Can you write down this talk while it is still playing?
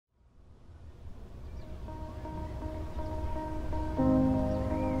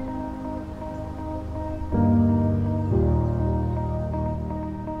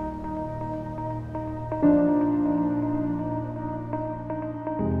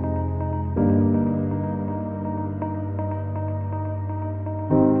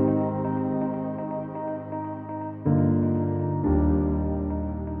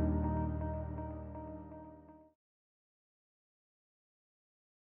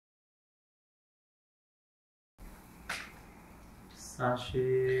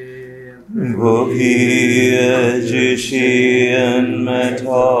Bukia Jushian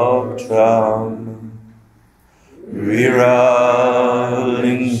Metoptram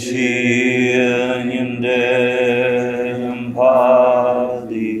Riraling Chian Yundem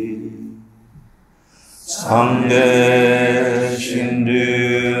Padi Sange Shindu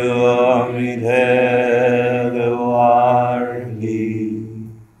Amidhegawargi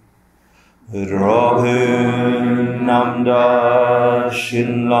Rohun Namda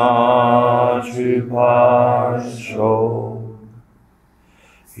Shinla Triparsho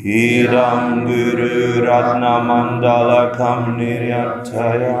Idam Guru Ratna Mandala Kam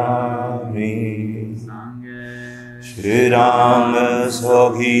Niryatayami Shridanga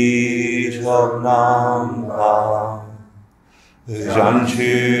Soghi Choknamha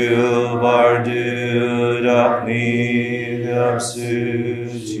Janchu Bardu Dakni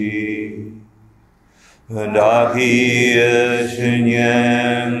Gapsuchi Dakiya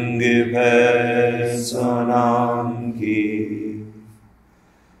Shinyan Gipesonam Ki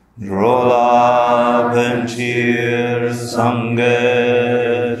Drola Benchir Sange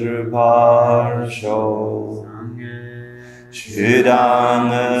Druparsho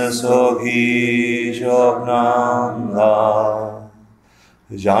Shidanga Soghi Choknam La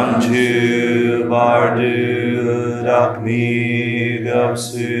Janchu Bardu Dakmi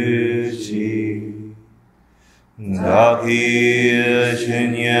Gapsuchi Dakiya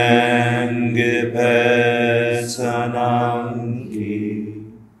Shinyan Gipesanam Ki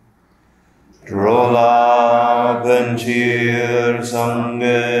Drola Benchir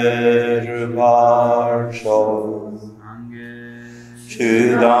Sange Druparsho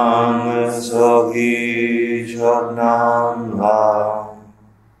Shidanga Soghi Choknam La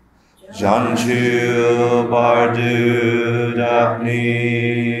Janchu Bardu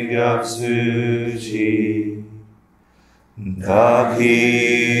Dakni Gapsuchi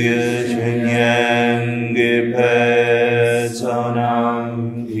Dakiya Shinyan Gipesanam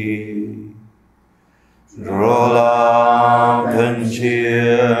Ki Drola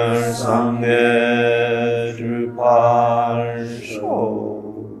Benchir Sange Druparsho.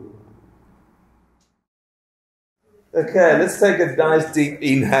 Okay, let's take a nice deep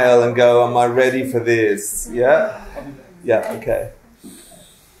inhale and go, am I ready for this? Yeah? Yeah, okay.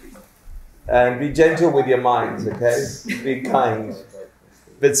 And be gentle with your minds, okay? Be kind.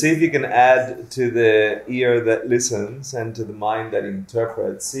 But see if you can add to the ear that listens and to the mind that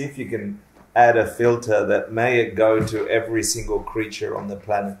interprets. See if you can add a filter that may it go to every single creature on the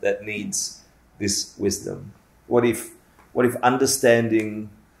planet that needs this wisdom. What if understanding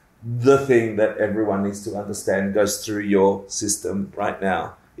the thing that everyone needs to understand goes through your system right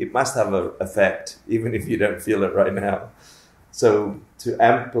now? It must have an effect, even if you don't feel it right now. So to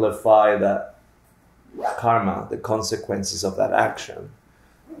amplify that karma, the consequences of that action,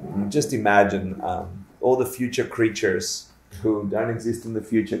 just imagine all the future creatures who don't exist in the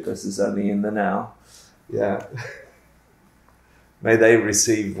future because it's only in the now. Yeah. May they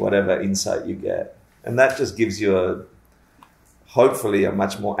receive whatever insight you get. And that just gives you hopefully a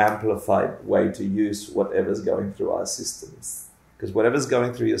much more amplified way to use whatever's going through our systems. Because whatever's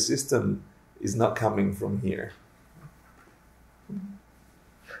going through your system is not coming from here.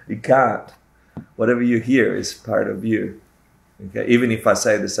 You can't. Whatever you hear is part of you. Okay? Even if I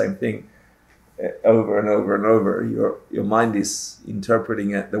say the same thing over and over and over, your mind is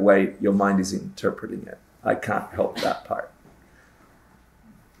interpreting it the way your mind is interpreting it. I can't help that part.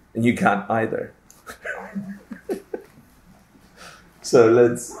 And you can't either. So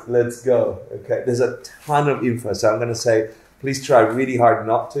let's go. Okay, there's a ton of info. So I'm going to say, please try really hard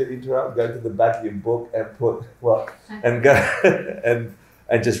not to interrupt. Go to the back of your book and put what, and go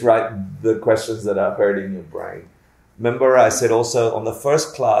and just write the questions that are hurting your brain. Remember, I said also on the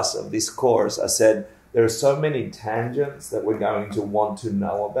first class of this course, I said there are so many tangents that we're going to want to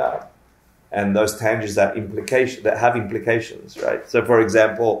know about, and those tangents that have implications, right? So, for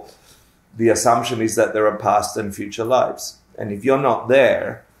example, the assumption is that there are past and future lives. And if you're not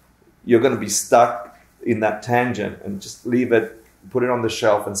there, you're going to be stuck in that tangent and just leave it, put it on the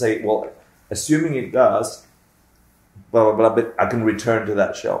shelf and say, well, assuming it does, blah, blah, blah, but I can return to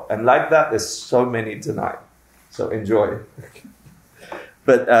that shelf. And like that, there's so many tonight. So enjoy.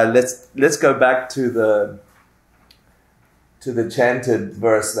 But let's go back to the chanted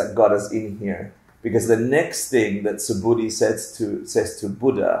verse that got us in here. Because the next thing that Subhuti says to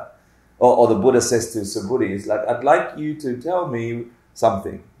Buddha, or the Buddha says to Subhuti is like, I'd like you to tell me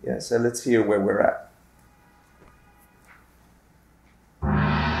something. Yeah, so let's hear where we're at.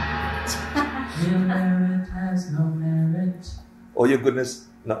 Your merit has no merit. Or your goodness,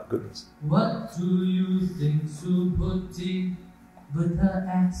 not goodness. What do you think, Subhuti? Buddha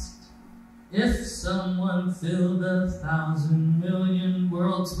asked, if someone filled 1,000,000,000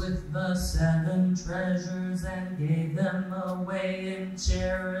 worlds with the 7 treasures and gave them away in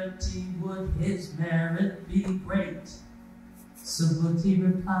charity, would his merit be great? Subhuti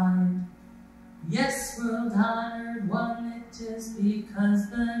replied, yes, world-honored one, it is because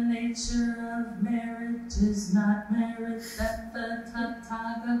the nature of merit is not merit that the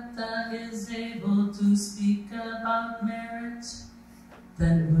Tathagata is able to speak about merit.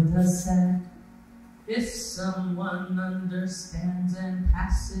 Then Buddha said, if someone understands and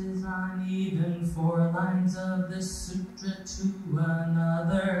passes on even 4 lines of this sutra to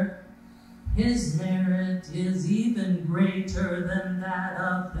another, his merit is even greater than that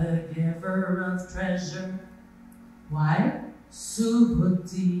of the giver of treasure. Why?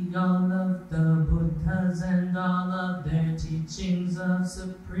 Subhuti, all of the Buddhas and all of their teachings of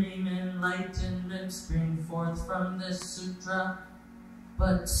supreme enlightenment spring forth from this sutra.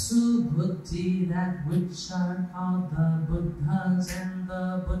 But Subhuti, that which are called the Buddhas and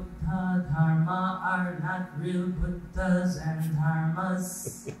the Buddha Dharma are not real Buddhas and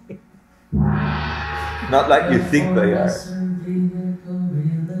Dharmas. Not like you think they are.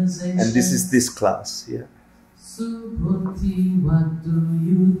 And this is this class, yeah. Subhuti, what do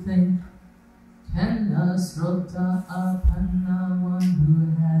you think? Can a srota apanna, one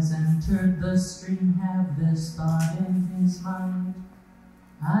who has entered the stream, have this thought in his mind?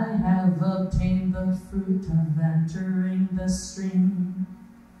 I have obtained the fruit of entering the stream.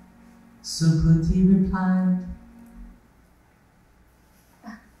 Subhuti replied,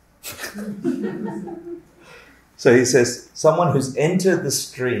 So he says, someone who's entered the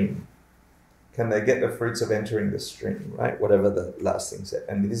stream, can they get the fruits of entering the stream, right? Whatever the last thing said.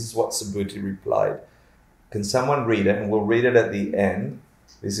 And this is what Subhuti replied. Can someone read it? And we'll read it at the end.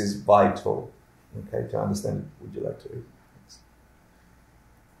 This is vital, okay, to understand. Would you like to read?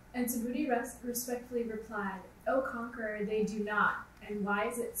 And Subhuti respectfully replied, O conqueror, they do not. And why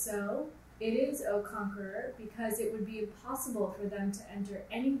is it so? It is, O conqueror, because it would be impossible for them to enter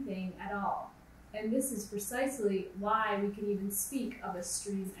anything at all. And this is precisely why we can even speak of a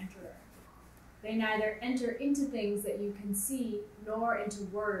stream enterer. They neither enter into things that you can see, nor into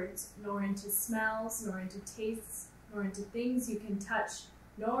words, nor into smells, nor into tastes, nor into things you can touch,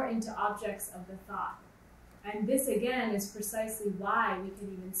 nor into objects of the thought. And this again is precisely why we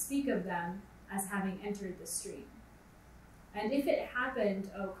can even speak of them as having entered the stream. And if it happened,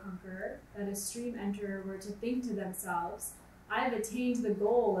 O conqueror, that a stream enterer were to think to themselves, I have attained the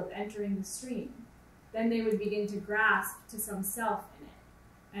goal of entering the stream, then they would begin to grasp to some self in it.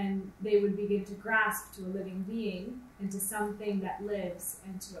 And they would begin to grasp to a living being and to something that lives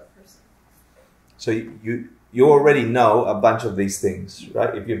and to a person. So you already know a bunch of these things,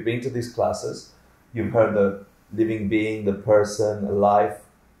 right? If you've been to these classes, you've heard the living being, the person, alive.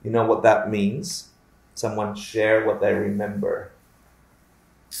 You know what that means. Someone share what they remember.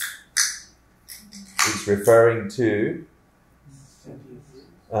 It's referring to...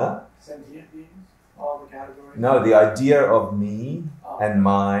 Sentient beings? All the categories? No, the idea of me and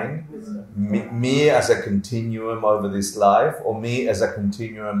mine, me as a continuum over this life, or me as a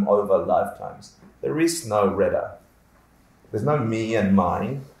continuum over lifetimes. There is no Reda. There's no me and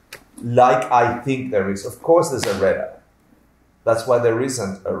mine, like I think there is. Of course there's a Reda. That's why there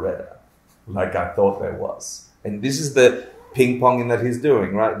isn't a Reda, like I thought there was. And this is the ping-ponging that he's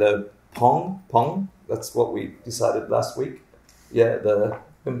doing, right? The pong, that's what we decided last week. Yeah, the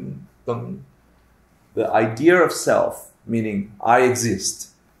idea of self, meaning I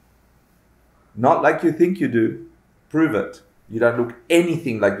exist. Not like you think you do. Prove it. You don't look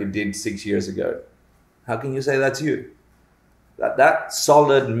anything like you did 6 years ago. How can you say that's you? That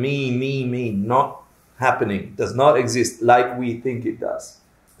solid me, not happening, does not exist like we think it does.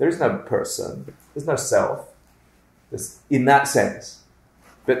 There is no person. There's no self. In that sense.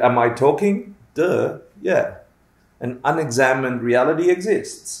 But am I talking? Duh, yeah. An unexamined reality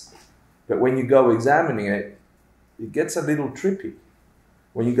exists. But when you go examining it, it gets a little trippy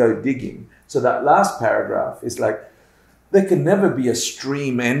when you go digging. So that last paragraph is like, there can never be a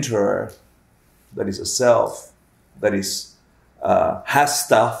stream enterer that is a self, that is has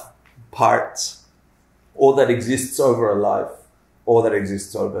stuff, parts, or that exists over a life, or that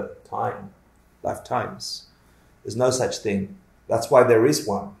exists over time, lifetimes. There's no such thing. That's why there is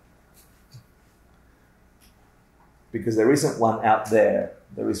one. Because there isn't one out there.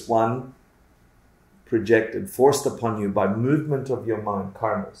 There is one projected, forced upon you by movement of your mind,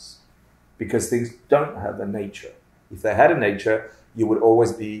 karmas. Because things don't have a nature. If they had a nature, you would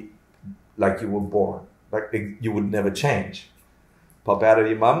always be like you were born. Like you would never change. Pop out of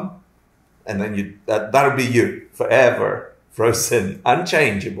your mum, and then that would be you forever. frozen,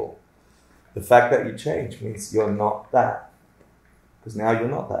 unchangeable. The fact that you change means you're not that. Because now you're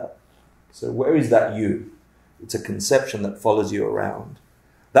not that. So where is that you? It's a conception that follows you around.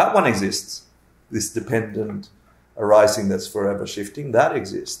 That one exists. This dependent arising that's forever shifting, that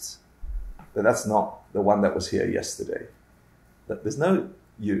exists. But that's not the one that was here yesterday. There's no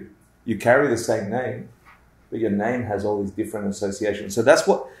you. You carry the same name, but your name has all these different associations. So that's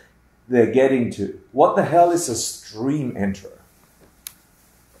what they're getting to. What the hell is a stream enterer?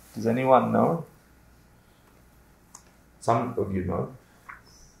 Does anyone know? Some of you know.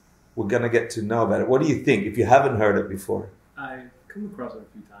 We're going to get to know about it. What do you think, if you haven't heard it before? I've come across it a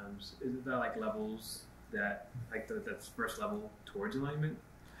few times. Isn't there like levels that, like that's first level towards enlightenment?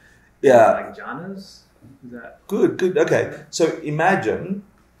 Yeah. Like jhanas? Is that... Good. Okay. So imagine,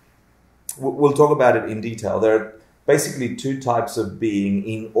 we'll talk about it in detail. There are basically two types of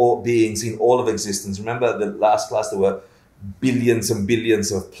beings in all of existence. Remember the last class there were billions and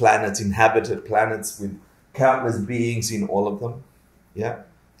billions of planets, inhabited planets with countless beings in all of them. Yeah.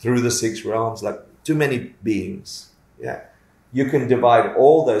 Through the 6 realms, like too many beings. Yeah. You can divide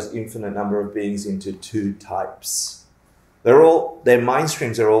all those infinite number of beings into 2 types. Their mind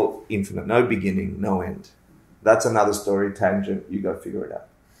streams are all infinite, no beginning, no end. That's another story, tangent, you go figure it out.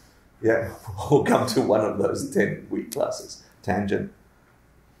 Yeah, we'll come to one of those 10-week classes, tangent.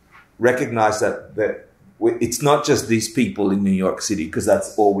 Recognize that it's not just these people in New York City, because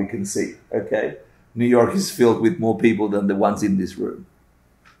that's all we can see, okay? New York is filled with more people than the ones in this room.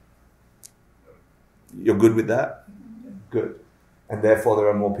 You're good with that? Good. And therefore there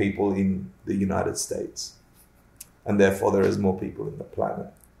are more people in the United States. And therefore there is more people in the planet.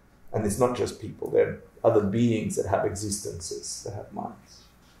 And it's not just people. There are other beings that have existences, that have minds.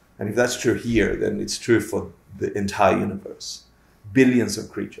 And if that's true here, then it's true for the entire universe. Billions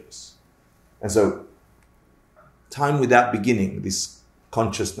of creatures. And so, time without beginning, this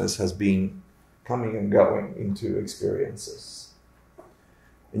consciousness has been coming and going into experiences.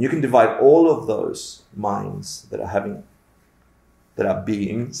 And you can divide all of those minds that are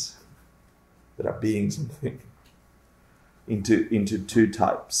beings into 2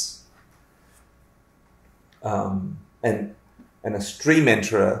 types. And a stream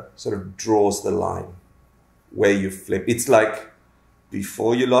enterer sort of draws the line where you flip. It's like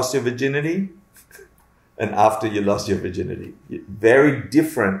before you lost your virginity and after you lost your virginity. Very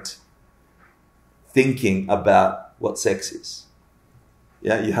different thinking about what sex is.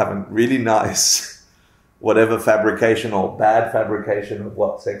 Yeah, you have a really nice, whatever fabrication or bad fabrication of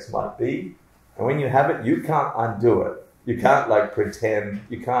what sex might be. And when you have it, you can't undo it. You can't like pretend.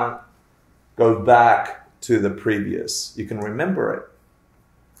 You can't go back to the previous. You can remember it.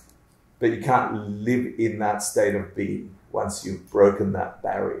 But you can't live in that state of being once you've broken that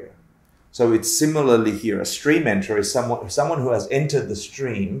barrier. So it's similarly here. A stream enterer is someone who has entered the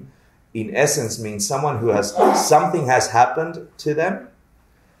stream, in essence means someone who something has happened to them.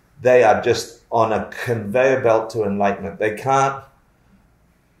 They are just on a conveyor belt to enlightenment. They can't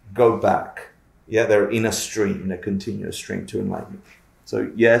go back. Yeah, they're in a stream, in a continuous stream to enlightenment.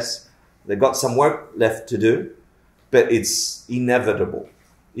 So yes, they've got some work left to do, but it's inevitable.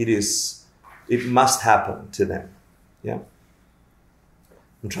 It must happen to them. Yeah.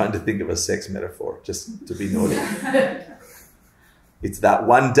 I'm trying to think of a sex metaphor, just to be naughty. It's that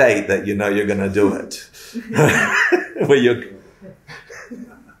one date that you know you're going to do it. Where you're...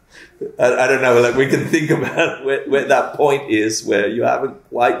 I don't know, like we can think about where that point is where you haven't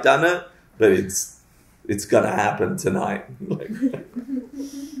quite done it, but it's going to happen tonight. Like,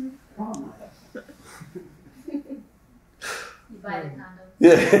 You buy the condoms.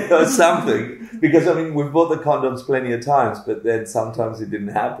 yeah, or something. Because, I mean, we've bought the condoms plenty of times, but then sometimes it didn't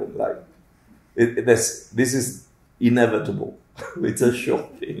happen. Like, this is inevitable. It's a sure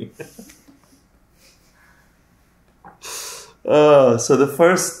thing. So the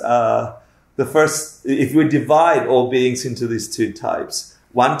first, if we divide all beings into these 2 types,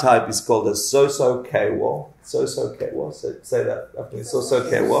 one type is called a so-so kewo. So-so kewo. So say that after me.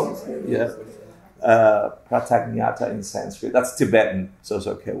 So-so kewo. Yeah. Pratagnyata in Sanskrit. That's Tibetan.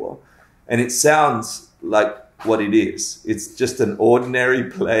 So-so kewo. And it sounds like what it is. It's just an ordinary,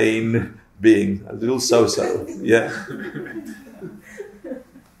 plain being. A little so-so. Yeah.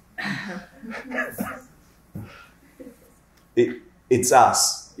 It's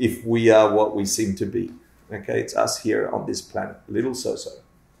us, if we are what we seem to be. Okay, it's us here on this planet, little so-so.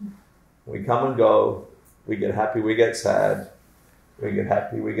 We come and go, we get happy, we get sad, we get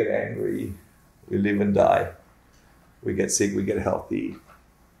happy, we get angry, we live and die, we get sick, we get healthy.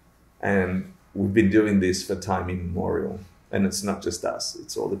 And we've been doing this for time immemorial. And it's not just us,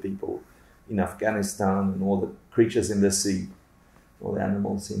 it's all the people in Afghanistan and all the creatures in the sea, all the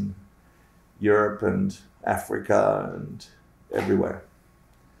animals in Europe and Africa and everywhere.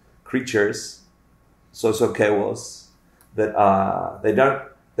 Creatures, chaos, that they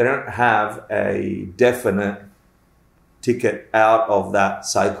don't have a definite ticket out of that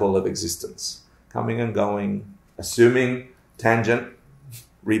cycle of existence, coming and going, assuming tangent,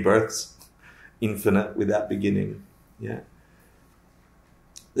 rebirths, infinite without beginning. Yeah.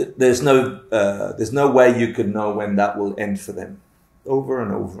 There's no way you could know when that will end for them. Over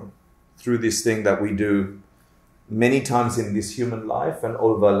and over, through this thing that we do many times in this human life and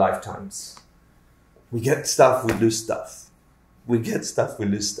over lifetimes. We get stuff, we lose stuff. We get stuff, we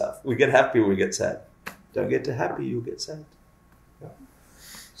lose stuff. We get happy, we get sad. Don't get too happy, you'll get sad. Yeah.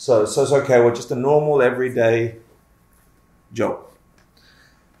 So it's okay. We're just a normal, everyday Joe.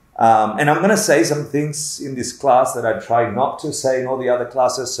 And I'm going to say some things in this class that I try not to say in all the other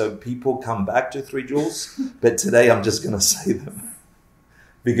classes, so people come back to 3 Joules. But today I'm just going to say them.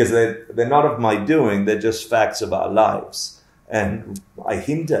 Because they're not of my doing, they're just facts of our lives. And I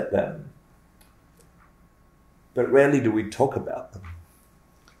hint at them. But rarely do we talk about them.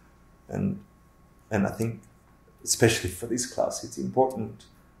 And I think, especially for this class, it's important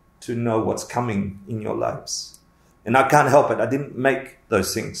to know what's coming in your lives. And I can't help it. I didn't make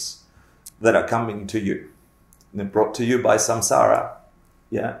those things that are coming to you. They're brought to you by samsara.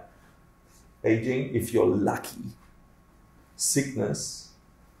 Yeah. Aging, if you're lucky. Sickness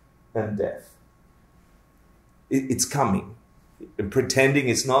and death. It's coming. And pretending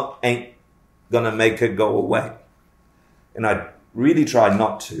it's not ain't gonna make it go away. And I really try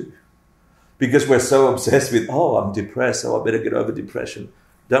not to. Because we're so obsessed with, oh, I'm depressed, so I better get over depression.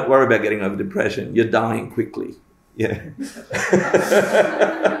 Don't worry about getting over depression. You're dying quickly. Yeah.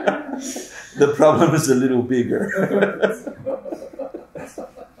 The problem is a little bigger.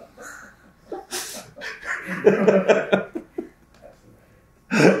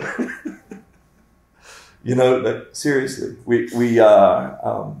 You know, like, seriously, we're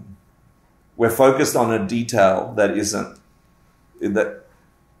focused on a detail that isn't, that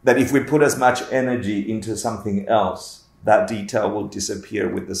if we put as much energy into something else, that detail will disappear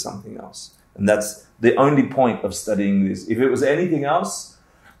with the something else. And that's the only point of studying this. If it was anything else,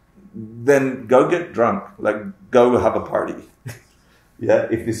 then go get drunk, like go have a party. Yeah,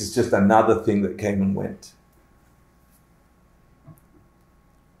 if this is just another thing that came and went.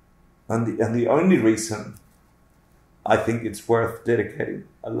 And the only reason I think it's worth dedicating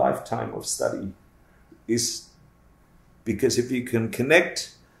a lifetime of study is because if you can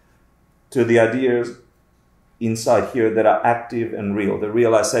connect to the ideas inside here that are active and real, the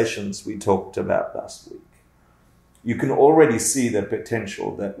realizations we talked about last week, you can already see the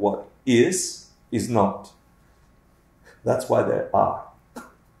potential that what is not. That's why there are.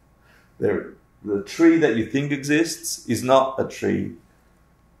 The tree that you think exists is not a tree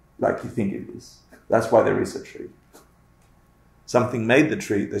like you think it is. That's why there is a tree. Something made the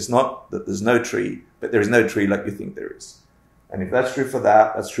tree. There's no tree, but there is no tree like you think there is. And if that's true for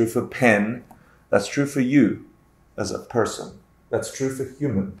that, that's true for pen, that's true for you as a person. That's true for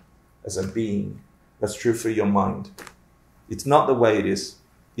human as a being. That's true for your mind. It's not the way it is.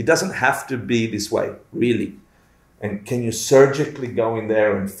 It doesn't have to be this way, really. And can you surgically go in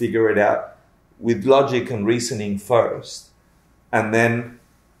there and figure it out with logic and reasoning first? And then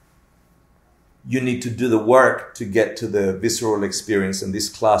you need to do the work to get to the visceral experience. And this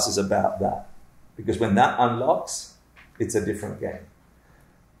class is about that. Because when that unlocks, it's a different game.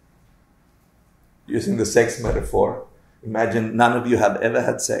 Using the sex metaphor, imagine none of you have ever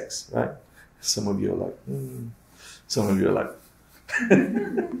had sex, right? Some of you are like, Some of you are like,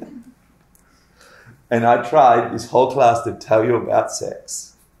 And I tried this whole class to tell you about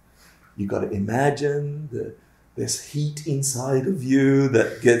sex. You got to imagine this heat inside of you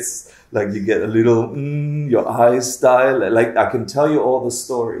that gets, like you get a little, your eyes style. Like I can tell you all the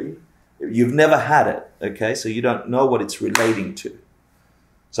story. You've never had it, okay? So you don't know what it's relating to.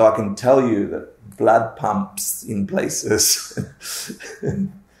 So I can tell you that blood pumps in places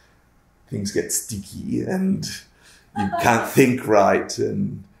and things get sticky and you can't think right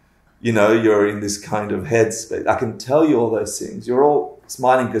and, you know, you're in this kind of headspace. I can tell you all those things. You're all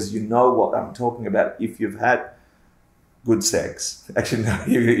smiling because you know what I'm talking about if you've had good sex. Actually, no,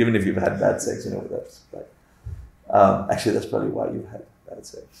 even if you've had bad sex, you know what that's like. Actually, that's probably why you've had bad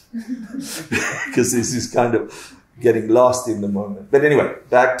sex. Because this is kind of getting lost in the moment. But anyway,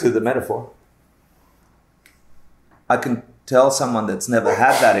 back to the metaphor. I can tell someone that's never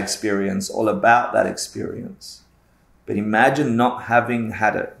had that experience all about that experience. But imagine not having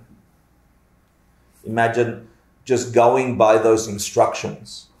had it. Imagine just going by those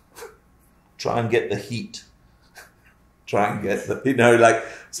instructions. try and get the heat. Try and get the, like,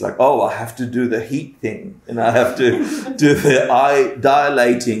 it's like, oh, I have to do the heat thing, and I have to do the eye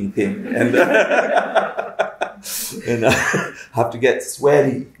dilating thing, and and I have to get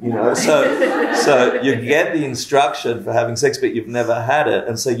sweaty, So you get the instruction for having sex, but you've never had it,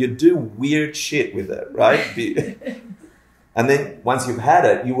 and so you do weird shit with it, right? And then once you've had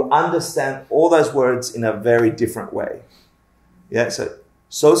it, you understand all those words in a very different way. Yeah, so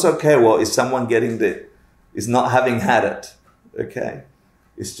okay, is someone is not having had it, okay?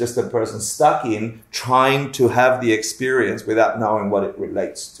 It's just a person stuck in trying to have the experience without knowing what it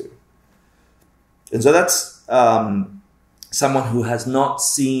relates to. And so that's someone who has not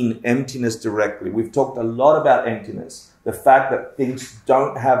seen emptiness directly. We've talked a lot about emptiness, the fact that things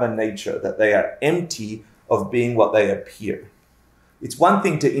don't have a nature, that they are empty of being what they appear. It's one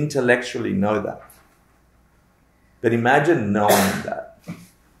thing to intellectually know that. But imagine knowing that.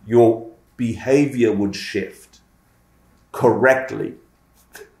 Your behavior would shift correctly,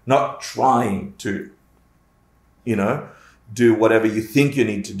 not trying to, do whatever you think you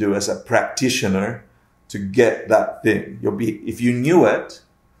need to do as a practitioner to get that thing. If you knew it,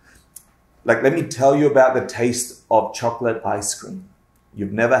 like, let me tell you about the taste of chocolate ice cream.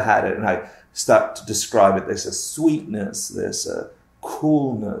 You've never had it, and I start to describe it. There's a sweetness, there's a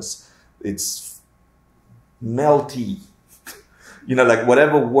coolness, it's melty. Like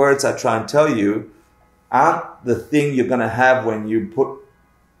whatever words I try and tell you aren't the thing you're going to have when you put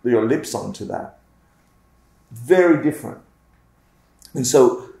your lips onto that. Very different. And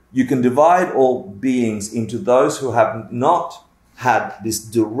so you can divide all beings into those who have not had this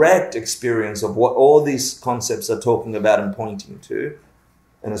direct experience of what all these concepts are talking about and pointing to,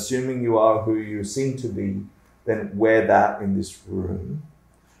 and assuming you are who you seem to be, then wear that in this room.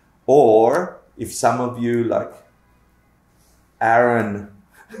 Or if some of you, like Aaron,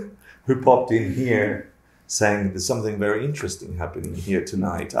 who popped in here saying there's something very interesting happening here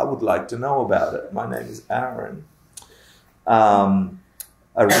tonight, I would like to know about it. My name is Aaron.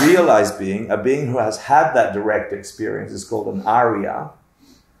 A realized being, a being who has had that direct experience, is called an Arya,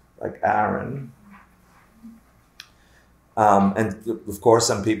 like Aaron. And of course,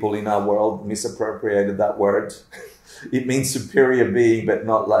 some people in our world misappropriated that word. It means superior being, but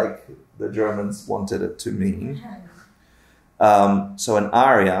not like the Germans wanted it to mean. So an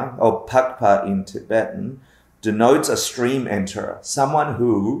Arya, or Pakpa in Tibetan, denotes a stream enterer, someone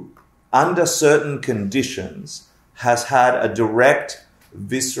who, under certain conditions, has had a direct,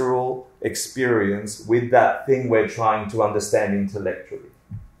 visceral experience with that thing we're trying to understand intellectually.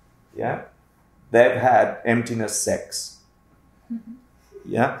 Yeah? They've had emptiness sex.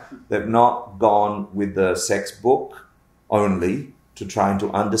 Yeah? They've not gone with the sex book only to trying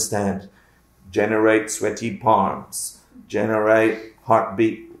to understand, generate sweaty palms, generate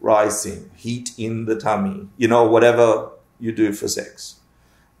heartbeat rising, heat in the tummy, whatever you do for sex.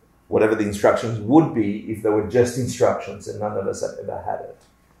 Whatever the instructions would be if they were just instructions and none of us have ever had it.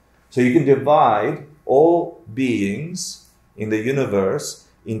 So you can divide all beings in the universe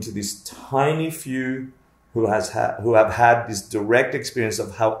into this tiny few who have had this direct experience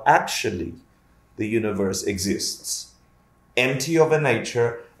of how actually the universe exists. Empty of a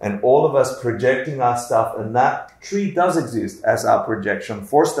nature, and all of us projecting our stuff, and that tree does exist as our projection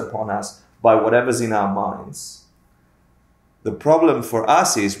forced upon us by whatever's in our minds. The problem for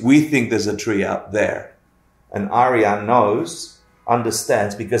us is we think there's a tree out there. And Arya knows,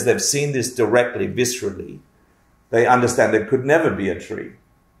 understands, because they've seen this directly, viscerally. They understand there could never be a tree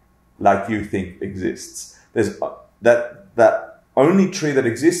like you think exists. There's that only tree that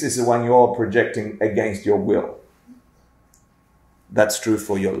exists is the one you're projecting against your will. That's true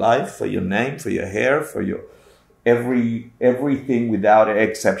for your life, for your name, for your hair, for your everything without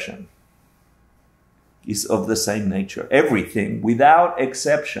exception is of the same nature. Everything without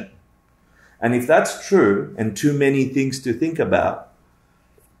exception. And if that's true, and too many things to think about,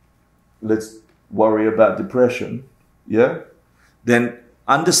 let's worry about depression, yeah? Then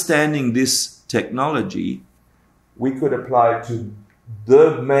understanding this technology, we could apply it to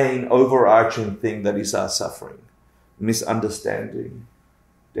the main overarching thing that is our suffering. Misunderstanding,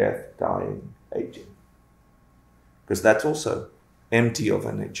 death, dying, aging. Because that's also empty of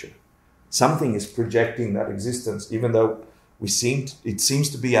a nature. Something is projecting that existence, even though it seems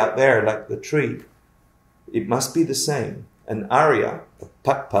to be out there like the tree. It must be the same. An Arya, a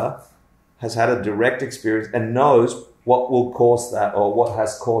Pakpa, has had a direct experience and knows what will cause that, or what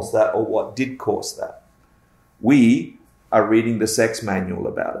has caused that, or what did cause that. We are reading the sex manual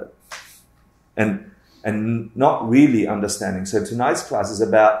about it. And not really understanding. So tonight's class is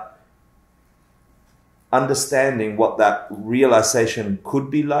about understanding what that realization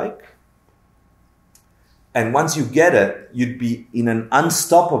could be like, And once you get it, you'd be in an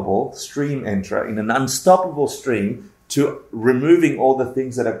unstoppable stream enterer, in an unstoppable stream to removing all the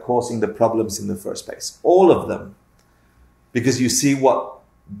things that are causing the problems in the first place. All of them. Because you see what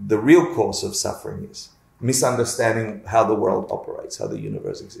the real cause of suffering is. Misunderstanding how the world operates, how the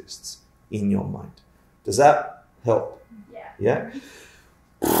universe exists in your mind. Does that help? Yeah?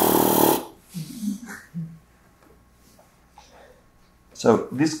 So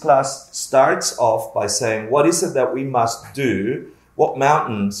this class starts off by saying, what is it that we must do? What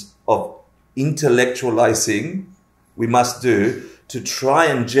mountains of intellectualizing we must do to try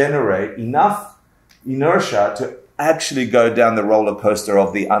and generate enough inertia to actually go down the roller coaster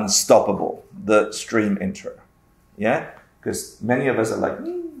of the unstoppable, the stream enterer. Yeah? Because many of us are like,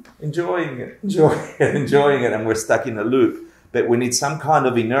 enjoying it, and we're stuck in a loop. But we need some kind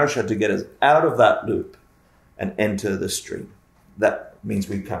of inertia to get us out of that loop and enter the stream. That means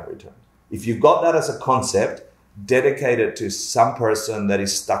we can't return. If you've got that as a concept, dedicate it to some person that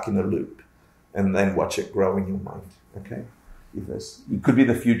is stuck in a loop and then watch it grow in your mind. Okay? It could be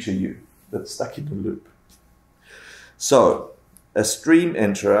the future you that's stuck in a loop. So, a stream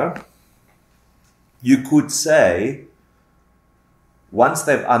enterer, you could say, once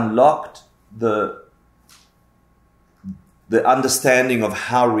they've unlocked the understanding of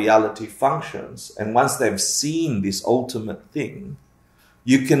how reality functions, and once they've seen this ultimate thing,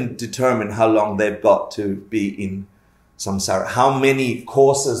 you can determine how long they've got to be in samsara, how many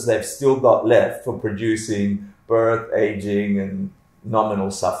courses they've still got left for producing birth, aging, and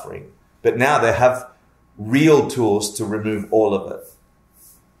nominal suffering. But now they have real tools to remove all of it.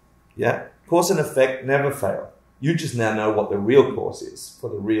 Yeah? Cause and effect never fail. You just now know what the real cause is for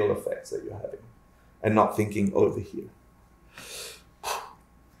the real effects that you're having and not thinking over here.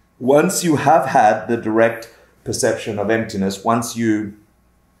 Once you have had the direct perception of emptiness, once you've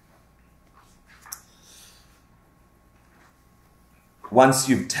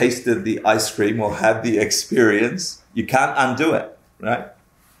tasted the ice cream or had the experience, you can't undo it, right?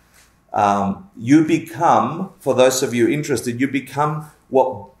 You become, for those of you interested, you become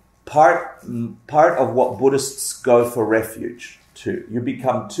what part of what Buddhists go for refuge to. You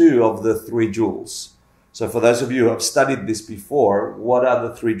become two of the three jewels. So for those of you who have studied this before, what are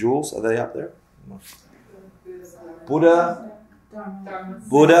the three jewels? Are they up there? Buddha,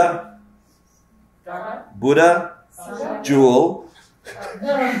 jewel.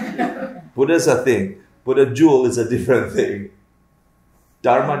 Buddha's a thing. Buddha jewel is a different thing.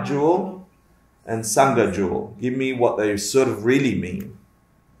 Dharma jewel and Sangha jewel. Give me what they sort of really mean.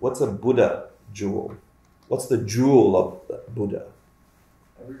 What's a Buddha jewel? What's the jewel of Buddha?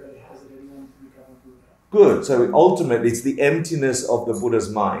 Everybody has it in them to become a Buddha. Good. So ultimately, it's the emptiness of the Buddha's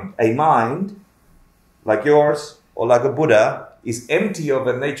mind. A mind, like yours or like a Buddha, is empty of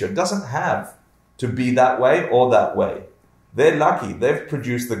a nature. It doesn't have to be that way or that way. They're lucky. They've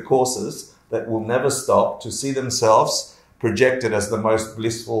produced the courses that will never stop to see themselves projected as the most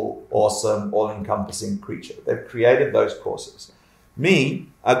blissful, awesome, all-encompassing creature. They've created those courses. Me,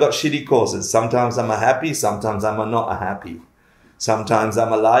 I've got shitty courses. Sometimes I'm a happy, sometimes I'm a not a happy. Sometimes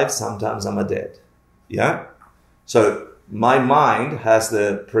I'm alive, sometimes I'm a dead. Yeah? So my mind has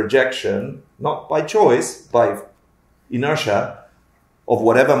the projection, not by choice, by inertia, of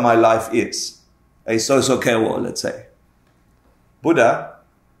whatever my life is. A so-so kewo, let's say. Buddha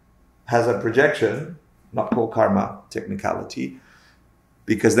has a projection, not called karma, technicality,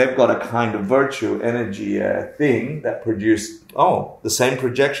 because they've got a kind of virtue, energy, thing that produced, the same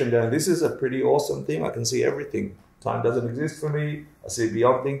projection going, this is a pretty awesome thing, I can see everything. Time doesn't exist for me, I see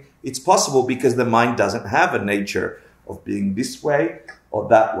beyond thing. It's possible because the mind doesn't have a nature of being this way or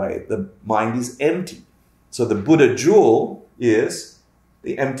that way. The mind is empty. So the Buddha jewel is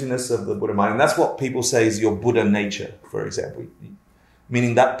the emptiness of the Buddha mind. And that's what people say is your Buddha nature, for example.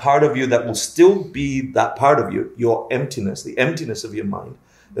 Meaning that part of you that will still be that part of you, your emptiness, the emptiness of your mind.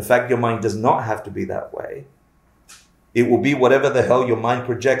 The fact your mind does not have to be that way. It will be whatever the hell your mind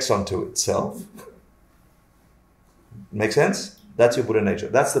projects onto itself. Make sense? That's your Buddha nature.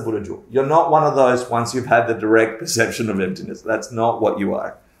 That's the Buddha jewel. You're not one of those once you've had the direct perception of emptiness. That's not what you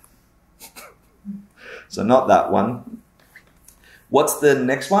are. So not that one. What's the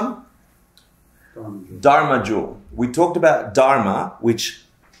next one? Dharma jewel. We talked about Dharma, which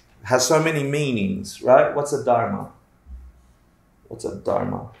has so many meanings, right? What's a Dharma? What's a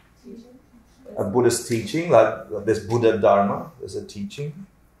Dharma? A Buddhist teaching, like there's Buddha Dharma, there's a teaching.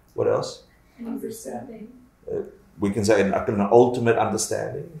 What else? We can say an ultimate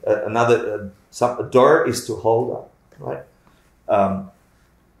understanding. Dur is to hold up, right?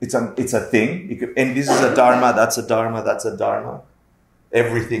 It's a thing. And this is a Dharma, that's a Dharma, that's a Dharma.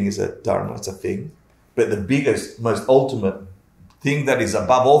 Everything is a Dharma, it's a thing. But the biggest, most ultimate thing that is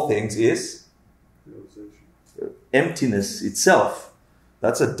above all things is emptiness itself.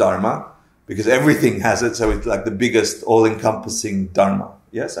 That's a dharma, because everything has it, so it's like the biggest all-encompassing dharma.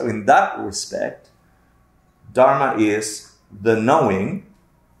 Yeah? So in that respect, dharma is the knowing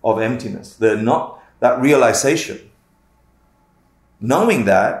of emptiness, that realization. Knowing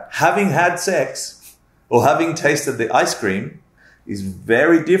that, having had sex or having tasted the ice cream is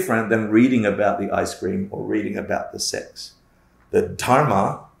very different than reading about the ice cream or reading about the sex. The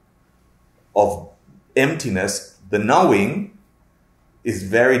dharma of emptiness, the knowing, is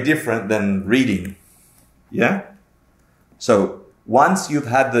very different than reading. Yeah? So once you've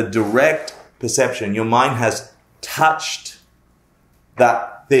had the direct perception, your mind has touched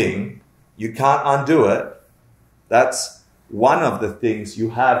that thing, you can't undo it. That's one of the things you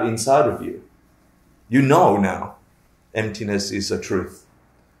have inside of you. You know now emptiness is a truth.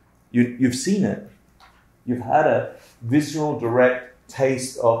 You've seen it. You've had a visceral, direct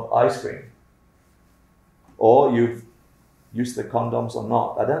taste of ice cream. Or you've used the condoms or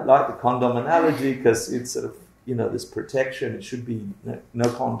not. I don't like the condom analogy because it's sort of, this protection. It should be no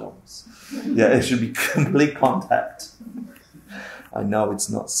condoms. Yeah, it should be complete contact. I know it's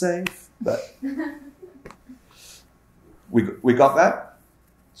not safe, but we got that?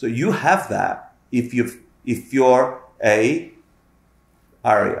 So you have that if you're a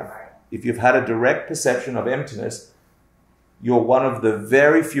Arya. If you've had a direct perception of emptiness, you're one of the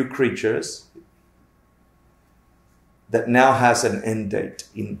very few creatures that now has an end date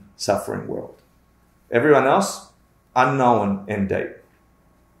in suffering world. Everyone else, unknown end date.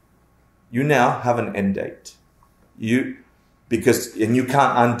 You now have an end date. And you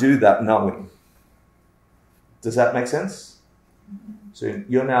can't undo that knowing. Does that make sense? So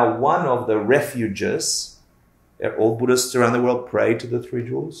you're now one of the refuges. All Buddhists around the world pray to the three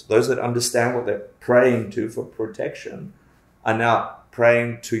jewels. Those that understand what they're praying to for protection are now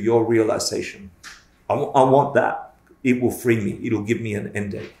praying to your realization. I want that. It will free me. It'll give me an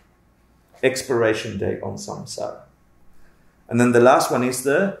end date. Expiration date on samsara. And then the last one is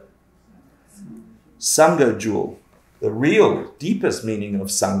the Sangha jewel. The real, deepest meaning of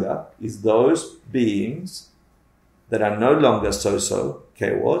Sangha is those beings that are no longer so-so,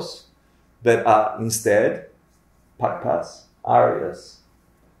 chaos, but are instead Pakpas, Aryas.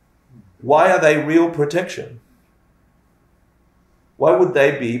 Why are they real protection? Why would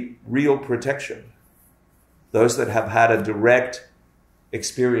they be real protection? Those that have had a direct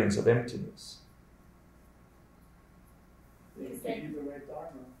experience of emptiness. They give you the right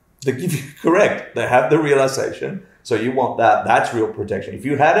dharma. They give you, correct. They have the realization. So you want that. That's real protection. If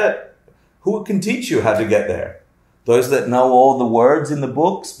you had it, who can teach you how to get there? Those that know all the words in the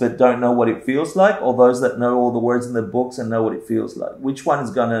books but don't know what it feels like, or those that know all the words in the books and know what it feels like? Which one is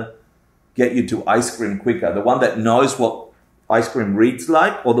going to get you to ice cream quicker? The one that knows what ice cream reads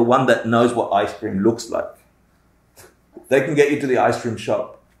like, or the one that knows what ice cream looks like? They can get you to the ice cream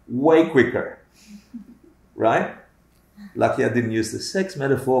shop way quicker. Right? Lucky I didn't use the sex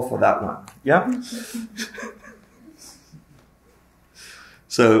metaphor for that one. Yeah?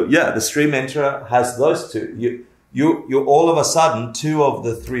 So, yeah, the stream enterer has those two. You're all of a sudden two of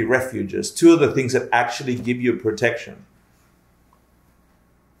the three refuges, two of the things that actually give you protection.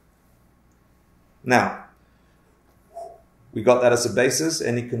 Now, we got that as a basis.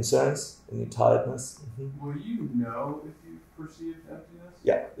 Any concerns? Any tiredness? Mm-hmm. Will you know if you perceive emptiness?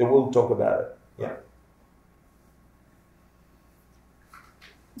 Yeah, we'll talk about it. Yeah.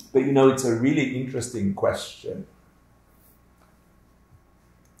 But it's a really interesting question.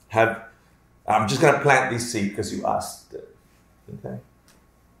 I'm just going to plant this seed because you asked it. Okay.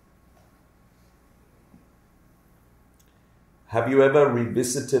 Have you ever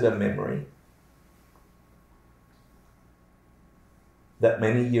revisited a memory that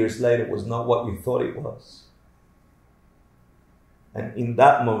many years later was not what you thought it was? And in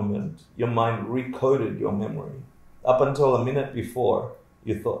that moment, your mind recoded your memory. Up until a minute before,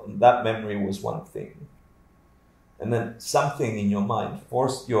 you thought that memory was one thing. And then something in your mind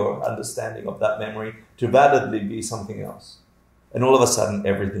forced your understanding of that memory to validly be something else. And all of a sudden,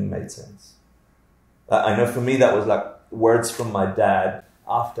 everything made sense. I know for me, that was like words from my dad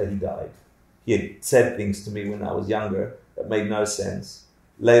after he died. He had said things to me when I was younger that made no sense.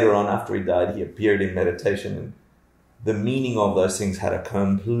 Later on, after he died, he appeared in meditation, and the meaning of those things had a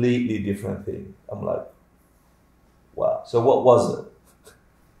completely different thing. I'm like, wow. So what was it?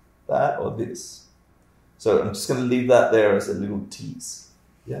 That or this? So I'm just going to leave that there as a little tease.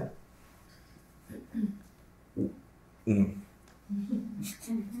 Yeah. Mm.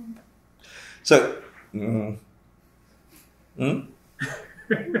 So, Back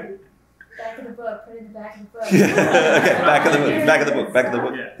of the book, put it in Okay, back of the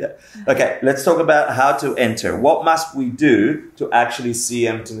book. Yeah. Okay, let's talk about how to enter. What must we do to actually see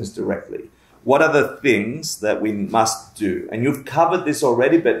emptiness directly? What are the things that we must do? And you've covered this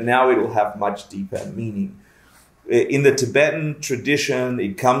already, but now it will have much deeper meaning. In the Tibetan tradition,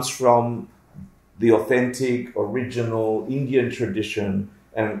 it comes from the authentic, original Indian tradition.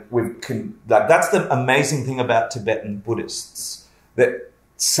 And that's the amazing thing about Tibetan Buddhists, that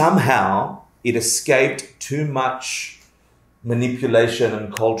somehow it escaped too much manipulation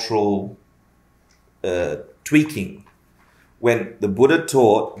and cultural tweaking. When the Buddha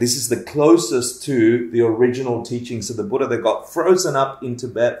taught, this is the closest to the original teachings of the Buddha that got frozen up in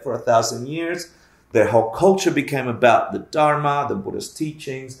Tibet for 1,000 years. Their whole culture became about the Dharma, the Buddha's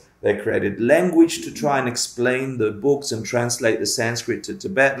teachings. They created language to try and explain the books and translate the Sanskrit to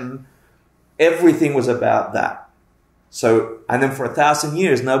Tibetan. Everything was about that. So, and then for 1,000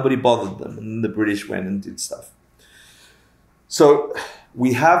 years, nobody bothered them. And the British went and did stuff. So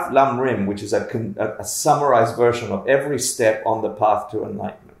we have Lam Rim, which is a summarized version of every step on the path to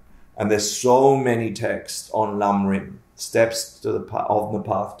enlightenment. And there's so many texts on Lam Rim, steps to on the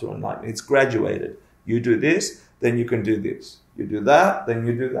path to enlightenment. It's graduated. You do this, then you can do this. You do that, then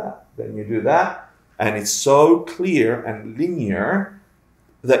you do that, then you do that. And it's so clear and linear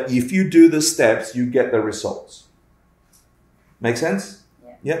that if you do the steps, you get the results. Make sense?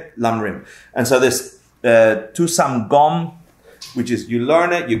 Yeah. Lam Rim. And so there's Tu Sam Gom, which is you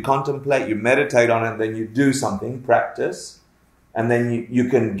learn it, you contemplate, you meditate on it, then you do something, practice, and then you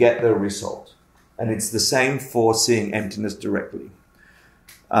can get the result. And it's the same for seeing emptiness directly.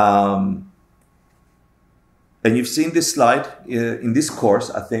 And you've seen this slide in this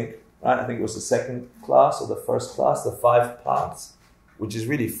course, I think, right? I think it was the second class or the first class, the 5 paths, which is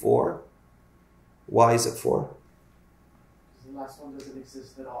really 4. Why is it 4? The last one doesn't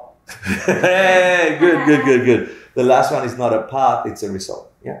exist at all. Hey, good. The last one is not a path, it's a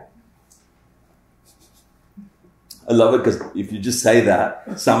result. Yeah. I love it because if you just say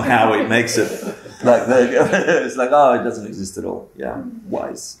that, somehow it makes it like, it's like, oh, it doesn't exist at all. Yeah,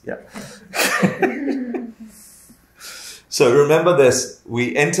 wise. Yeah. So remember this,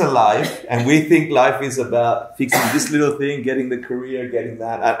 we enter life and we think life is about fixing this little thing, getting the career, getting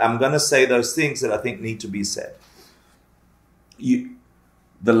that. I'm going to say those things that I think need to be said.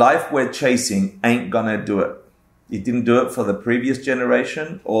 The life we're chasing ain't going to do it. It didn't do it for the previous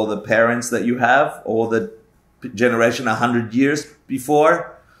generation or the parents that you have or the generation 100 years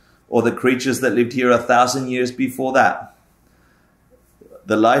before or the creatures that lived here 1,000 years before that.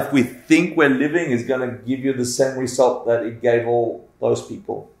 The life we think we're living is going to give you the same result that it gave all those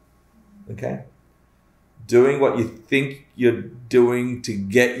people. Okay? Doing what you think you're doing to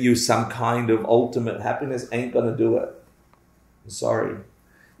get you some kind of ultimate happiness ain't going to do it. I'm sorry.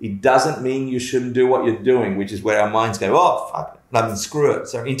 It doesn't mean you shouldn't do what you're doing, which is where our minds go, oh, fuck it. I mean, screw it.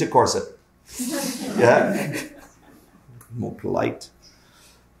 So intercourse it. Yeah? More polite.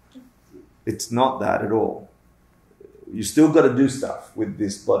 It's not that at all. You still got to do stuff with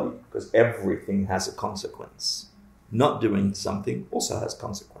this body because everything has a consequence. Not doing something also has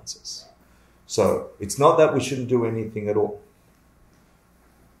consequences. So it's not that we shouldn't do anything at all.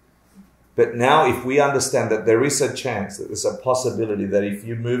 But now if we understand that there is a chance, that there's a possibility that if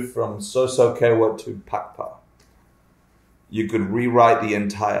you move from So-So Kewa to Pakpa, you could rewrite the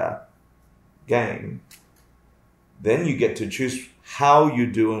entire game, then you get to choose how you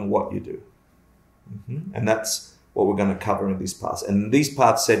do and what you do. And that's what we're going to cover in these paths. And these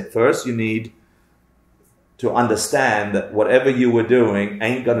paths said first you need to understand that whatever you were doing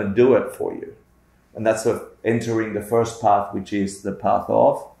ain't going to do it for you. And that's entering the first path, which is the path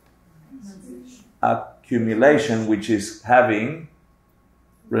of accumulation, which is having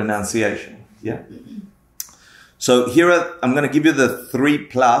renunciation. Yeah. So here I'm going to give you the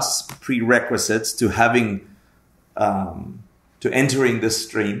 3+ prerequisites to having, to entering this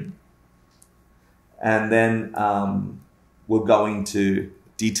stream. And then we'll go into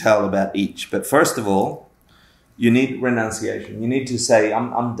detail about each. But first of all, you need renunciation. You need to say,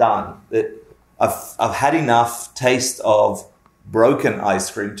 I'm done. I've had enough taste of broken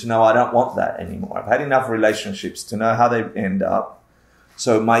ice cream to know I don't want that anymore. I've had enough relationships to know how they end up.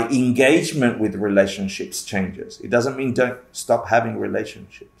 So my engagement with relationships changes. It doesn't mean don't stop having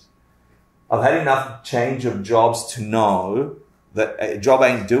relationships. I've had enough change of jobs to know that a job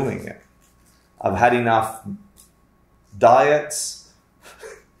ain't doing it. I've had enough diets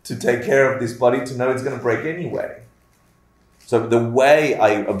to take care of this body to know it's going to break anyway. So the way I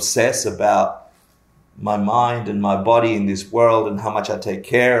obsess about my mind and my body in this world and how much I take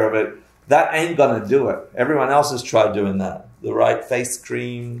care of it, that ain't going to do it. Everyone else has tried doing that. The right face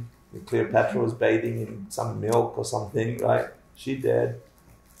cream, Cleopatra was bathing in some milk or something, right? She dead.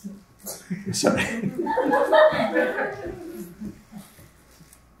 Sorry.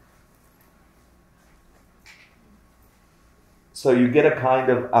 So you get a kind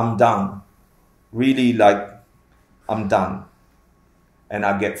of, I'm done. Really like, I'm done. And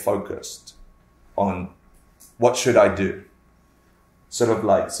I get focused on what should I do? Sort of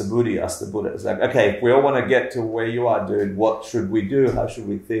like Subhuti asked the Buddha. It's like, okay, if we all want to get to where you are, dude, what should we do? How should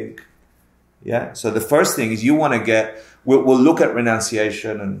we think? Yeah. So the first thing is you want to get, we'll look at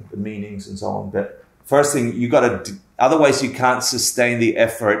renunciation and the meanings and so on. But first thing, you got to, otherwise you can't sustain the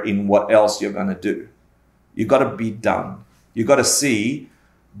effort in what else you're going to do. You got to be done. You got to see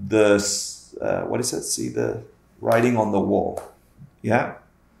the, see the writing on the wall. Yeah.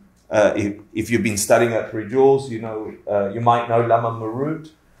 If you've been studying at Three Jewels, you know, you might know Lama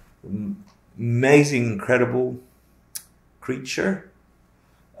Marut, amazing, incredible creature,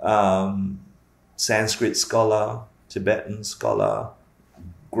 Sanskrit scholar, Tibetan scholar,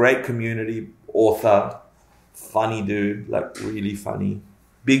 great community, author, funny dude, like really funny,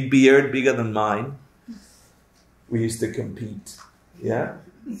 big beard, bigger than mine. We used to compete. Yeah.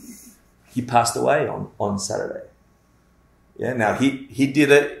 He passed away on Saturday. Yeah, now he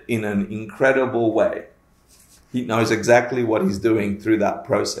did it in an incredible way. He knows exactly what he's doing through that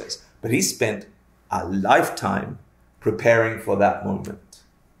process. But he spent a lifetime preparing for that moment.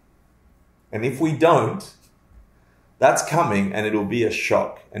 And if we don't, that's coming and it'll be a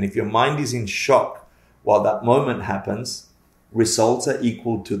shock. And if your mind is in shock while that moment happens, results are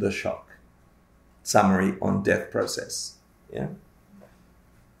equal to the shock. Summary on death process. Yeah.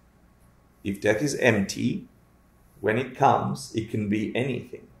 If death is empty, when it comes, it can be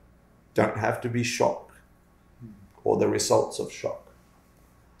anything. Don't have to be shock or the results of shock.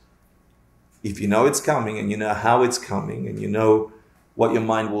 If you know it's coming and you know how it's coming and you know what your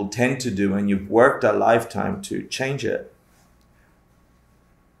mind will tend to do and you've worked a lifetime to change it,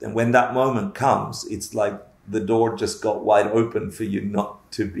 then when that moment comes, it's like the door just got wide open for you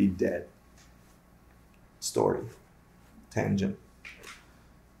not to be dead. Story. Tangent.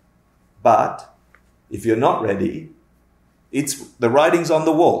 But if you're not ready, it's the writing's on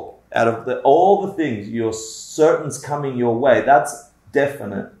the wall. Out of all the things you're certain's coming your way, that's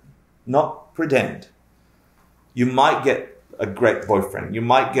definite, not pretend. You might get a great boyfriend. You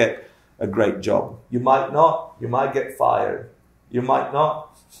might get a great job. You might not. You might get fired. You might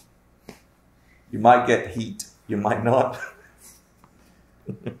not. You might get heat. You might not.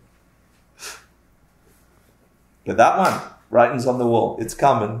 But that one, writing's on the wall. It's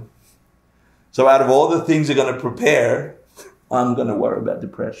coming. So out of all the things you're going to prepare, I'm going to worry about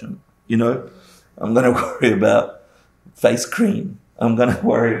depression. You know, I'm going to worry about face cream. I'm going to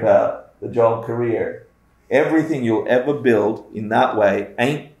worry about the job career. Everything you'll ever build in that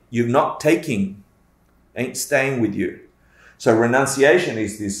way you're not taking, ain't staying with you. So renunciation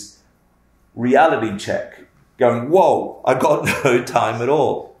is this reality check. Going, whoa, I got no time at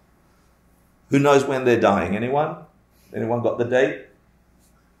all. Who knows when they're dying? Anyone? Anyone got the date?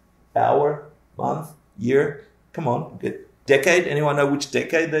 Hour? Month? Year? Come on. Decade? Anyone know which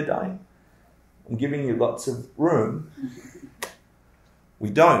decade they're dying? I'm giving you lots of room. We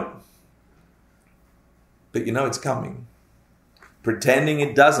don't. But you know it's coming. Pretending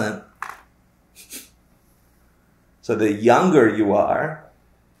it doesn't. So the younger you are,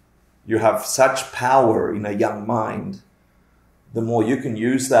 you have such power in a young mind, the more you can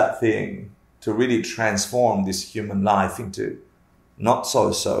use that thing to really transform this human life into not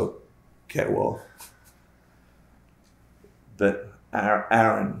so-so, okay, well, but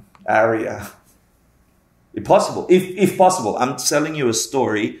Arya. If possible, if possible, I'm telling you a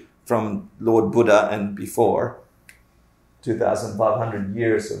story from Lord Buddha and before, 2,500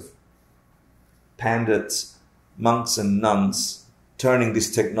 years of pandits, monks and nuns turning this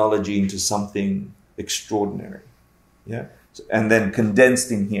technology into something extraordinary. Yeah, and then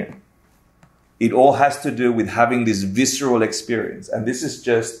condensed in here. It all has to do with having this visceral experience. And this is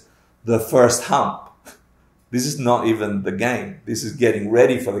just the first hump. This is not even the game. This is getting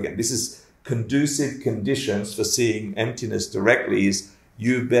ready for the game. This is conducive conditions for seeing emptiness directly. Is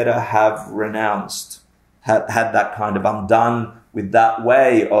you better have renounced, had that kind of, I'm done with that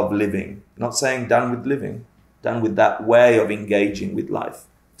way of living. Not saying done with living, done with that way of engaging with life.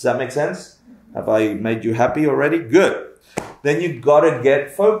 Does that make sense? Have I made you happy already? Good. Then you've got to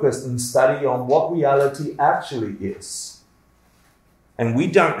get focused and study on what reality actually is. And we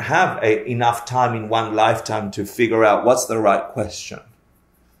don't have enough time in one lifetime to figure out what's the right question.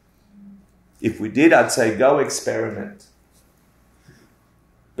 If we did, I'd say go experiment.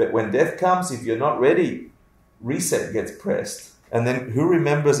 But when death comes, if you're not ready, reset gets pressed And then who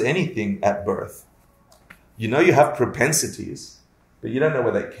remembers anything at birth? You know you have propensities, but you don't know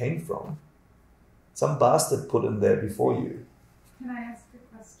where they came from. Some bastard put them there before you. Can I ask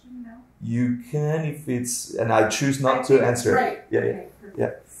a question now? You can if it's, and I choose not to answer right. it. Yeah, Okay, perfect.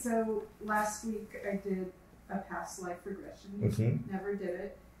 yeah. So last week I did a past life regression. Mm-hmm. Never did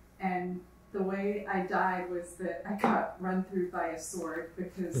it. And the way I died was that I got run through by a sword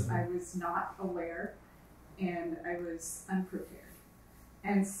because I was not aware and I was unprepared.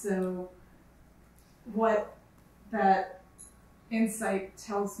 And so what that insight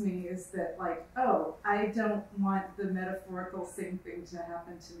tells me is that, like, oh, I don't want the metaphorical same thing to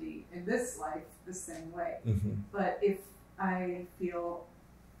happen to me in this life the same way. Mm-hmm. But if I feel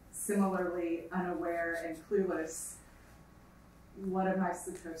similarly unaware and clueless, what am I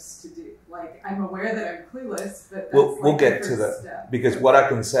supposed to do? Like, I'm aware that I'm clueless, but that's We'll like get the to first that. step. Because what I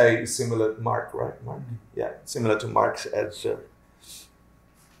can say is similar to Mark, right? Mark? Yeah, similar to Mark's answer.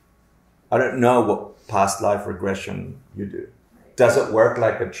 I don't know what past life regression you do. Does it work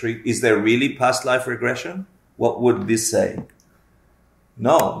like a treat? Is there really past life regression? What would this say?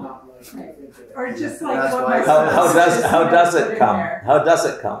 No. Not like Or just like That's what why- my How does put it in come? there. How does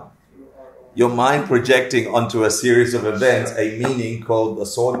it come? Your mind projecting onto a series of events a meaning called the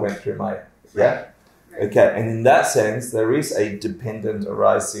sword went through my, yeah? Right. Okay, and in that sense, there is a dependent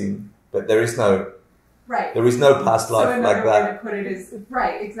arising, but there is no Right. past life so like another way that. to put it is,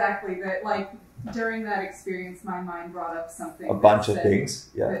 right, exactly, that like during that experience my mind brought up something. A bunch that of said things,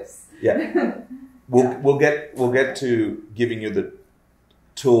 yeah. this. Yeah. We'll get to giving you the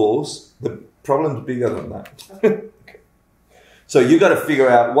tools. The problem's bigger than that. Okay. So you got to figure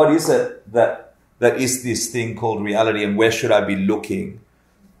out what is it that is this thing called reality, and where should I be looking?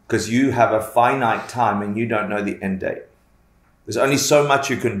 Because you have a finite time and you don't know the end date. There's only so much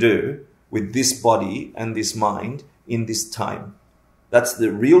you can do with this body and this mind in this time. That's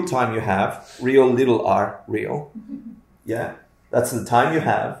the real time you have. Real, little r, real. Yeah. That's the time you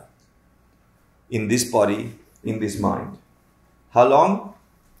have in this body, in this mind. How long?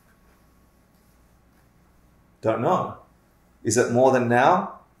 Don't know. Is it more than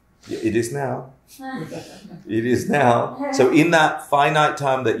now? Yeah, it is now. It is now. So in that finite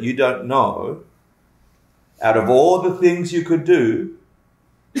time that you don't know, out of all the things you could do,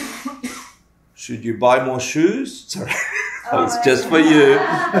 should you buy more shoes? Sorry. It's just for you.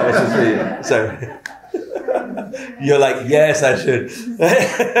 That's just for you. Sorry. You're like, yes, I should.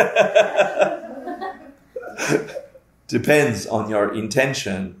 Depends on your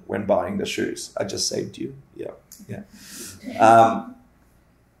intention when buying the shoes. I just saved you. Yeah.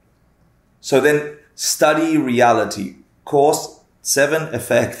 So then study reality. Course 7,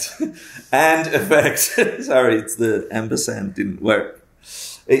 effect. And effect. Sorry, it's the ampersand didn't work.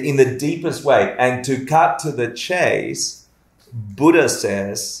 In the deepest way. And to cut to the chase, Buddha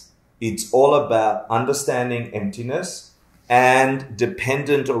says it's all about understanding emptiness and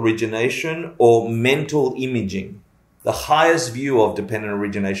dependent origination or mental imaging. The highest view of dependent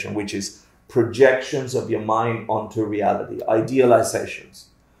origination, which is projections of your mind onto reality, idealizations.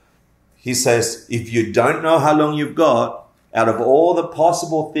 He says, if you don't know how long you've got, out of all the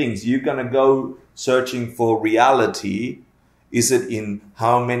possible things, you're going to go searching for reality. Is it in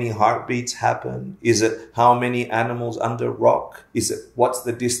how many heartbeats happen? Is it how many animals under rock? Is it what's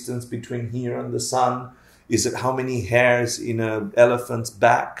the distance between here and the sun? Is it how many hairs in an elephant's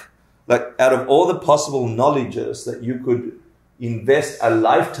back? Like, out of all the possible knowledges that you could invest a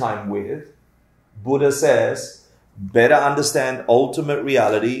lifetime with, Buddha says, better understand ultimate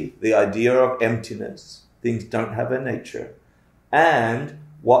reality, the idea of emptiness. Things don't have a nature. And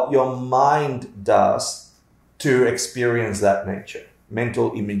what your mind does to experience that nature.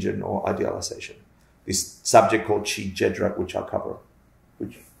 Mental imaging or idealization. This subject called Chi Jedrak, which I'll cover,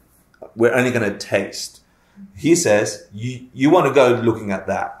 which we're only going to taste. He says, you want to go looking at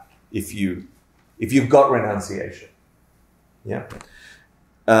that if you've got renunciation. Yeah.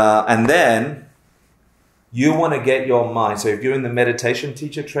 And then you want to get your mind. So if you're in the meditation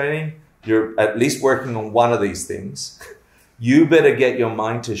teacher training, you're at least working on one of these things. You better get your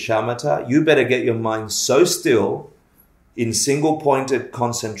mind to shamatha. You better get your mind so still in single-pointed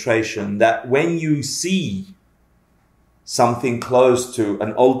concentration that when you see something close to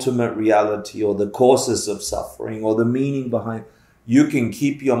an ultimate reality or the causes of suffering or the meaning behind, you can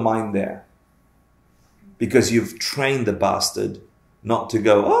keep your mind there. Because you've trained the bastard not to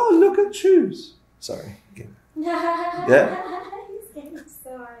go, oh, look at shoes. Sorry. Again. Yeah? He's getting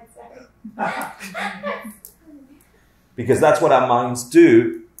so hard, sorry. Because that's what our minds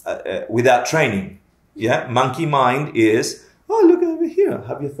do without training. Yeah? Monkey mind is, oh, look over here.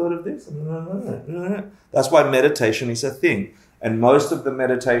 Have you thought of this? No. That's why meditation is a thing. And most of the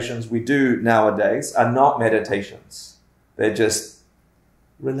meditations we do nowadays are not meditations. They're just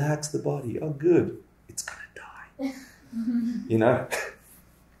relax the body. Oh, good. It's going to die. You know?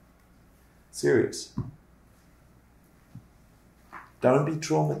 Serious. Don't be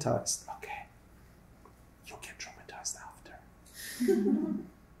traumatized. Okay. You'll get traumatized after.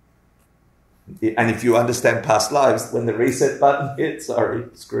 And if you understand past lives, when the reset button hits, sorry,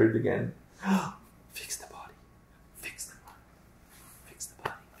 screwed again. Fix the body. Fix the body. Fix the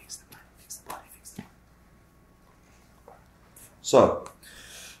body. Fix the body. Fix the body. Fix the body. So,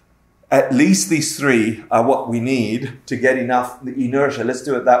 at least these three are what we need to get enough inertia. Let's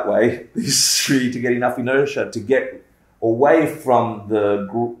do it that way. These three to get enough inertia to get away from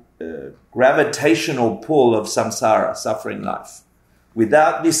the gravitational pull of samsara, suffering life.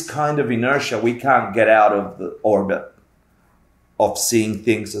 Without this kind of inertia, we can't get out of the orbit of seeing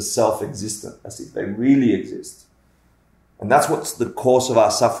things as self-existent, as if they really exist. And that's what's the cause of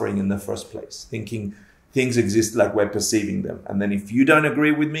our suffering in the first place, thinking things exist like we're perceiving them. And then if you don't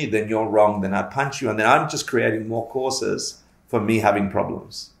agree with me, then you're wrong, then I punch you, and then I'm just creating more causes for me having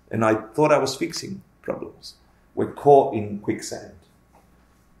problems. And I thought I was fixing problems. We're caught in quicksand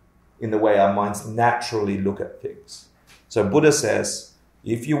in the way our minds naturally look at things. So Buddha says,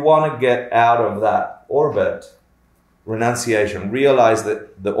 if you want to get out of that orbit, renunciation, realize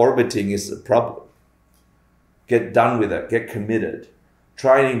that the orbiting is the problem. Get done with it, get committed.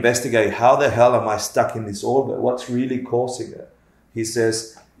 Try and investigate, how the hell am I stuck in this orbit? What's really causing it? He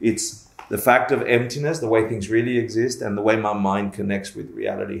says, it's the fact of emptiness, the way things really exist, and the way my mind connects with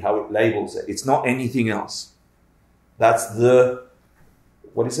reality, how it labels it. It's not anything else. That's the,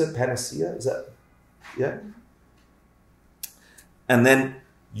 what is it, panacea? Is that, yeah? And then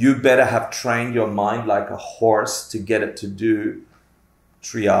you better have trained your mind like a horse to get it to do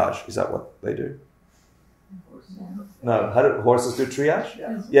triage. Is that what they do? No, how do horses do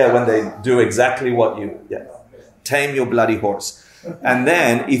triage? Yeah, when they do exactly what you, tame your bloody horse. And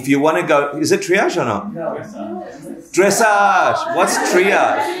then if you want to go, is it triage or not? No. Dressage. What's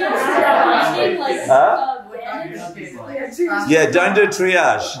triage? Huh? Yeah, don't do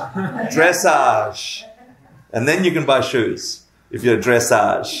triage. Dressage. And then you can buy shoes if you're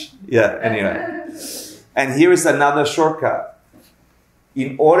dressage. Yeah, anyway. And here is another shortcut.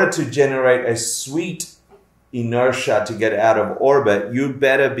 In order to generate a sweet inertia to get out of orbit, you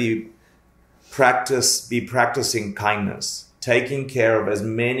better be practicing kindness, taking care of as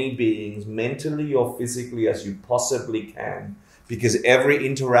many beings mentally or physically as you possibly can, because every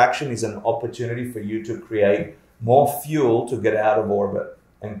interaction is an opportunity for you to create more fuel to get out of orbit.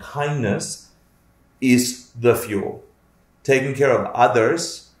 And kindness is the fuel. Taking care of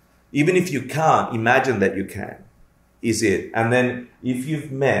others, even if you can't, imagine that you can, is it. And then if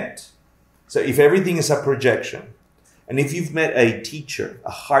you've met, so if everything is a projection, and if you've met a teacher,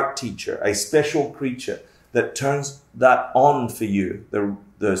 a heart teacher, a special creature that turns that on for you,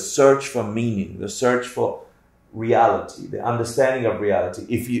 the search for meaning, the search for reality, the understanding of reality,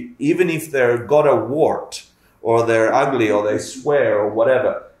 even if they've got a wart, or they're ugly, or they swear, or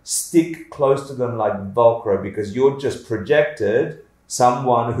whatever, stick close to them like Velcro, because you're just projected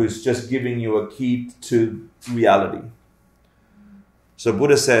someone who's just giving you a key to reality. So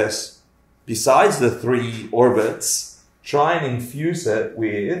Buddha says, besides the three orbits, try and infuse it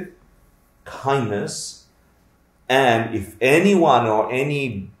with kindness. And if anyone or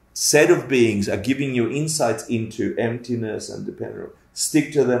any set of beings are giving you insights into emptiness and dependence,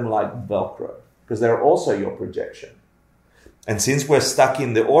 stick to them like Velcro, because they're also your projection. And since we're stuck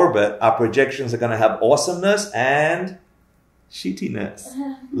in the orbit, our projections are going to have awesomeness and shittiness,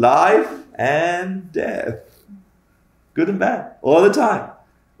 life and death, good and bad, all the time.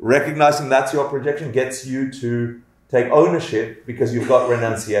 Recognizing that's your projection gets you to take ownership, because you've got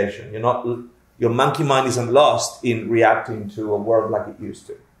renunciation. Your monkey mind isn't lost in reacting to a world like it used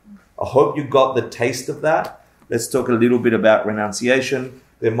to. I hope you got the taste of that. Let's talk a little bit about renunciation.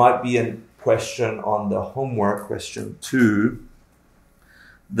 There might be a question on the homework, question 2,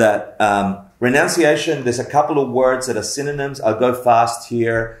 that renunciation, there's a couple of words that are synonyms. I'll go fast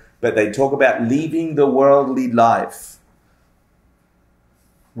here, but they talk about leaving the worldly life.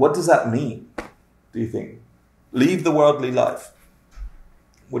 What does that mean, do you think? Leave the worldly life.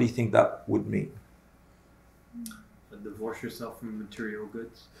 What do you think that would mean? Divorce yourself from material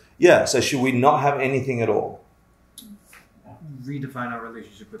goods. Yeah, so should we not have anything at all? Redefine our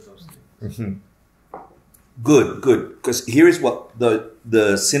relationship with those things. Mm-hmm. Good. Because here is what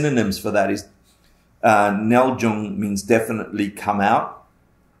the synonyms for that is. Neljung means definitely come out,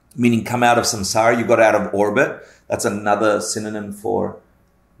 meaning come out of samsara. You got out of orbit. That's another synonym for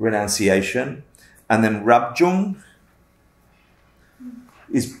renunciation. And then Rabjung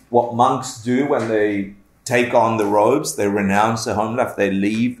is what monks do when they take on the robes. They renounce their home life. They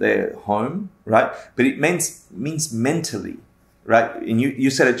leave their home, right? But it means mentally, right? And you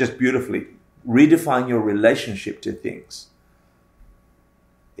said it just beautifully. Redefine your relationship to things.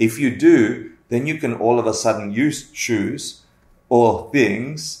 If you do, then you can all of a sudden use shoes or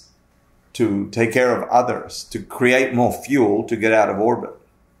things to take care of others, to create more fuel to get out of orbit.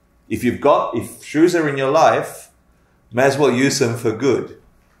 If shoes are in your life, may as well use them for good.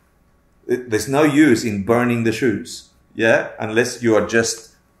 There's no use in burning the shoes, yeah? Unless you are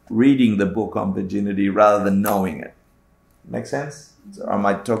just reading the book on virginity rather than knowing it. Make sense? Or am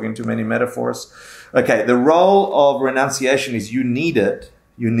I talking too many metaphors? Okay, the role of renunciation is you need it.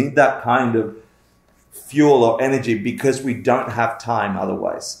 You need that kind of fuel or energy because we don't have time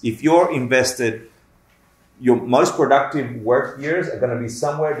otherwise. If you're invested, your most productive work years are going to be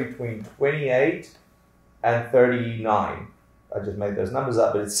somewhere between 28 and 39. I just made those numbers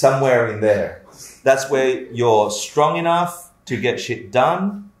up, but it's somewhere in there. That's where you're strong enough to get shit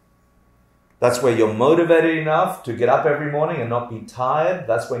done. That's where you're motivated enough to get up every morning and not be tired.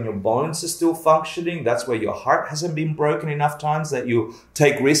 That's when your bones are still functioning. That's where your heart hasn't been broken enough times that you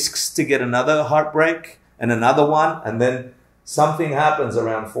take risks to get another heartbreak and another one. And then something happens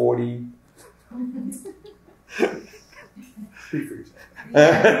around 40.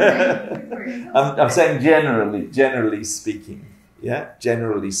 I'm saying generally speaking. Yeah,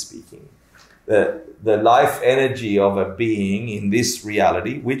 generally speaking. The life energy of a being in this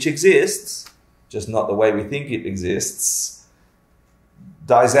reality, which exists, just not the way we think it exists,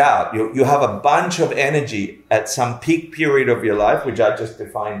 dies out. You have a bunch of energy at some peak period of your life, which I just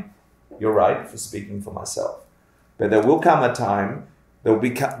defined, you're right, for speaking for myself. But there will come a time,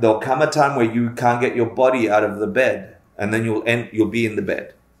 there'll come a time where you can't get your body out of the bed, and then you'll be in the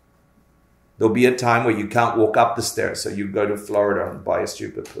bed. There'll be a time where you can't walk up the stairs, so you go to Florida and buy a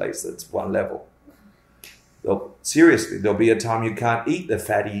stupid place that's one level. Seriously, there'll be a time you can't eat the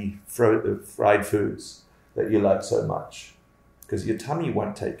fatty fried foods that you like so much because your tummy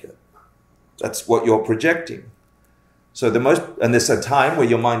won't take it. That's what you're projecting. So there's a time where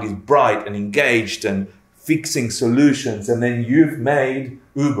your mind is bright and engaged and fixing solutions, and then you've made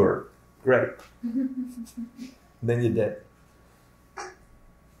Uber. Great. Then you're dead.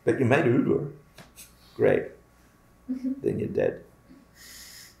 But you made Uber. Great. Then you're dead.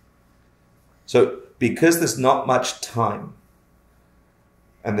 So because there's not much time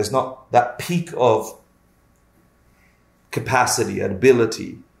and there's not that peak of capacity and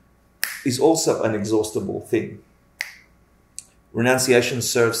ability is also an exhaustible thing. Renunciation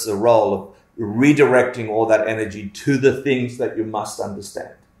serves the role of redirecting all that energy to the things that you must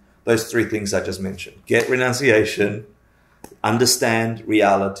understand. Those three things I just mentioned. Get renunciation, understand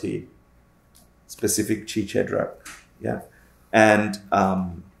reality, specific Chi Shedrup, yeah, and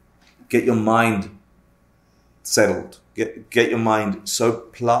get your mind settled. Get your mind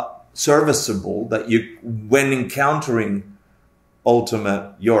so serviceable that you, when encountering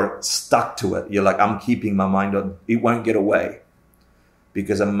ultimate, you're stuck to it. You're like, I'm keeping my mind on. It won't get away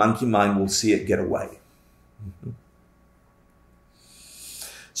because a monkey mind will see it get away. Mm-hmm.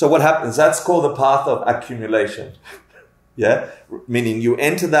 So what happens? That's called the path of accumulation. Yeah, meaning you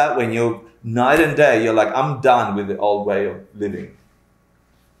enter that when you're night and day. You're like, I'm done with the old way of living.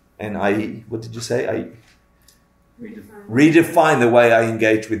 And what did you say? I redefine the way I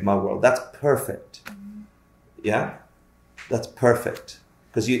engage with my world. That's perfect. Yeah, that's perfect.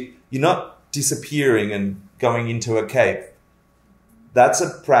 Because you're not disappearing and going into a cave. That's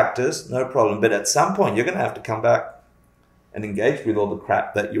a practice, no problem. But at some point, you're going to have to come back and engage with all the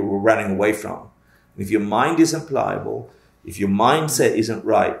crap that you were running away from. And if your mind isn't pliable, if your mindset isn't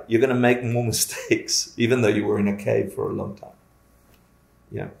right, you're going to make more mistakes, even though you were in a cave for a long time.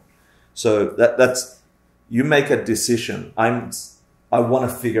 Yeah. So that's you make a decision. I want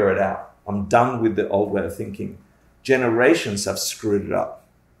to figure it out. I'm done with the old way of thinking. Generations have screwed it up.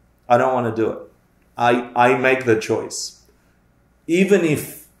 I don't want to do it. I make the choice. Even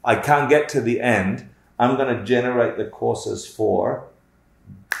if I can't get to the end, I'm going to generate the courses for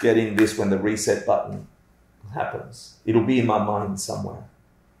getting this when the reset button happens. It'll be in my mind somewhere.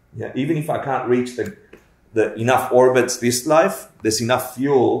 Yeah, even if I can't reach the enough orbits this life, there's enough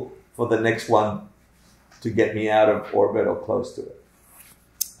fuel for the next one to get me out of orbit or close to it.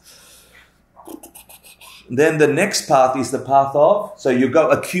 Then the next path is the path of, so you go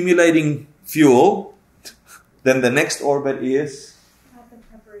accumulating fuel. Then the next orbit is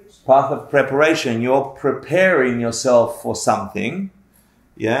path of preparation. You're preparing yourself for something.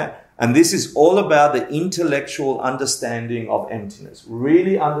 Yeah. And this is all about the intellectual understanding of emptiness.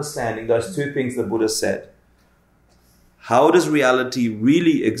 Really understanding those two things the Buddha said. How does reality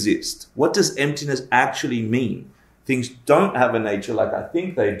really exist? What does emptiness actually mean? Things don't have a nature like I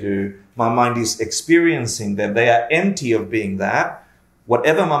think they do. My mind is experiencing them. They are empty of being that.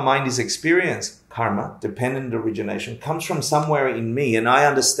 Whatever my mind is experiencing, karma, dependent origination, comes from somewhere in me, and I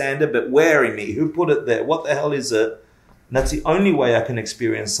understand it, but where in me? Who put it there? What the hell is it? And that's the only way I can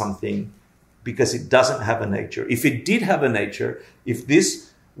experience something, because it doesn't have a nature. If it did have a nature, if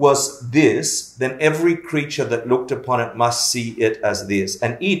this was this, then every creature that looked upon it must see it as this.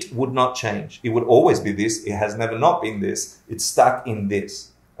 And it would not change. It would always be this. It has never not been this. It's stuck in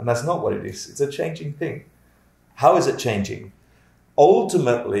this. And that's not what it is. It's a changing thing. How is it changing?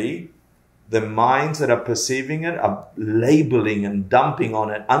 Ultimately, the minds that are perceiving it are labeling and dumping on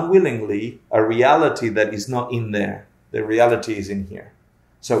it unwillingly a reality that is not in there. The reality is in here.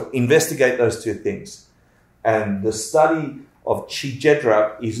 So investigate those two things. And the study of Chi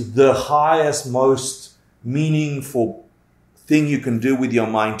Shedrup is the highest, most meaningful thing you can do with your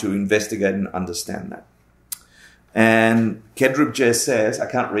mind to investigate and understand that. And Shedrup J says, I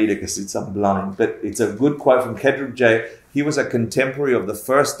can't read it because I'm blind, but it's a good quote from Shedrup J. He was a contemporary of the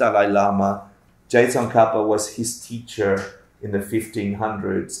first Dalai Lama. Jetson Kappa was his teacher in the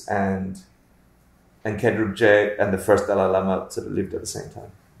 1500s, and Shedrup J and the first Dalai Lama sort of lived at the same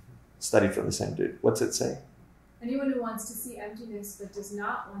time. Studied from the same dude. What's it say? Anyone who wants to see emptiness but does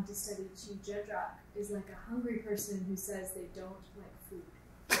not want to study Chi Shedrup is like a hungry person who says they don't like food.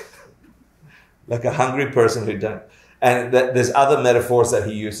 Like a hungry person who don't. And there's other metaphors that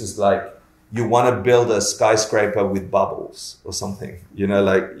he uses, like you want to build a skyscraper with bubbles or something, you know,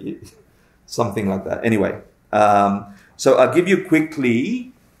 like something like that. Anyway, so I'll give you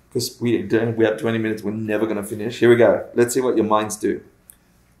quickly, because we have 20 minutes, we're never going to finish. Here we go. Let's see what your minds do.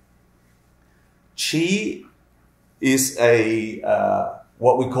 Chi is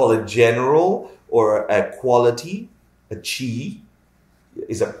what we call a general or a quality. A chi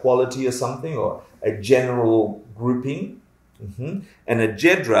is a quality or something, or a general grouping. And a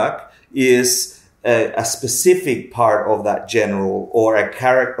jedrak is a specific part of that general, or a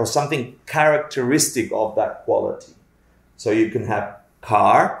character, or something characteristic of that quality. So you can have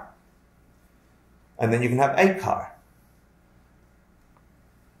car, and then you can have a car.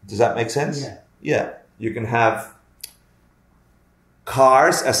 Does that make sense? Yeah. You can have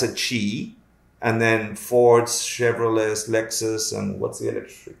cars as a chi, and then Fords, Chevrolets, Lexus, and what's the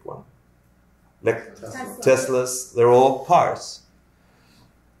electric one? Teslas. They're all cars.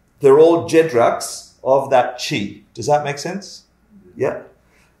 They're all jedraks of that chi. Does that make sense? Yeah.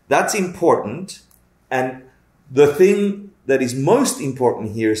 That's important. And the thing that is most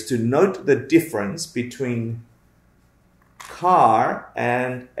important here is to note the difference between car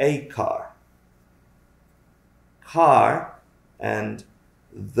and a car. Car and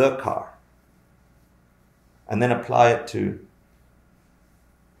the car. And then apply it to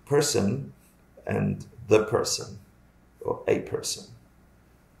person and the person, or a person.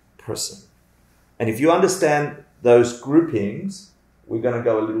 And if you understand those groupings, we're going to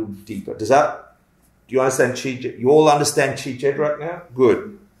go a little deeper. Do you understand Chi? You all understand Chi Jed right now?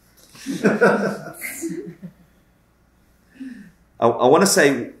 Good. I want to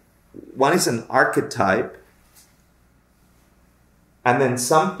say one is an archetype, and then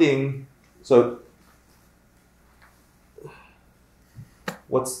something. So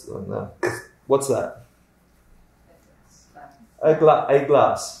what's that? A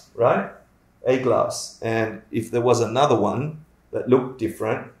glass, right? A glass. And if there was another one that looked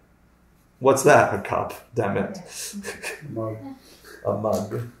different, what's that? A cup, damn it. Mug. A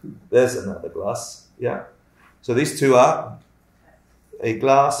mug. There's another glass. Yeah. So these two are a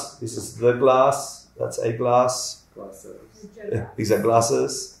glass. This is the glass. That's a glass. Glasses. These are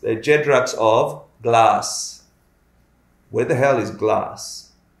glasses. They're jedraks of glass. Where the hell is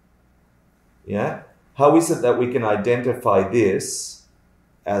glass? Yeah? How is it that we can identify this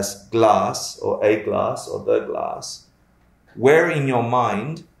as glass or a glass or the glass? Where in your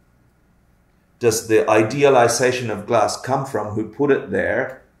mind does the idealization of glass come from? Who put it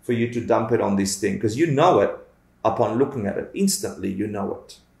there for you to dump it on this thing? Because you know it upon looking at it. Instantly you know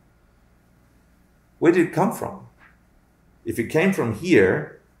it. Where did it come from? If it came from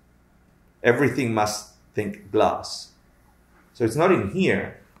here, everything must think glass. So it's not in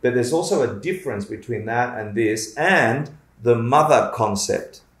here. But there's also a difference between that and this and the mother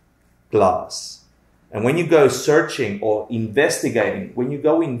concept, glass. And when you go searching or investigating, when you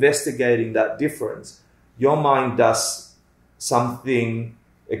go investigating that difference, your mind does something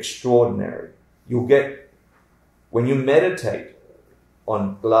extraordinary. You'll get, when you meditate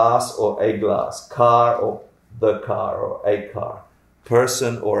on glass or a glass, car or the car or a car,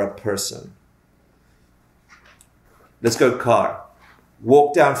 person or a person, let's go car.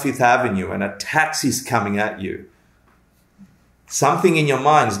 Walk down Fifth Avenue and a taxi's coming at you. Something in your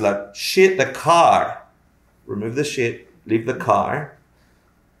mind is like, shit, the car. Remove the shit, leave the car.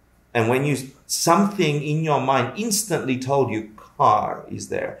 And when something in your mind instantly told you car is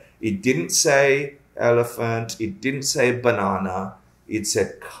there. It didn't say elephant, it didn't say banana, it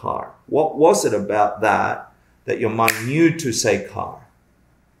said car. What was it about that your mind knew to say car?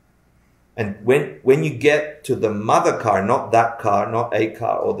 And when you get to the mother car, not that car, not a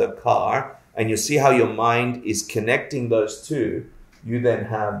car or the car, and you see how your mind is connecting those two, you then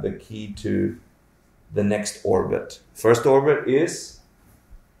have the key to the next orbit. First orbit is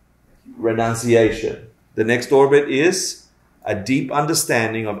renunciation. The next orbit is a deep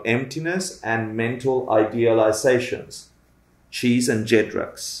understanding of emptiness and mental idealizations. Cheese and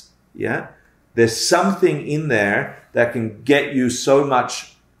Jedruks. Yeah? There's something in there that can get you so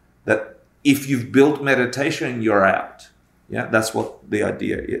much that if you've built meditation, you're out. Yeah? That's what the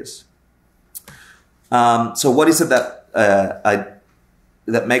idea is. So what is it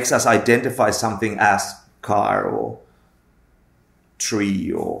that makes us identify something as car or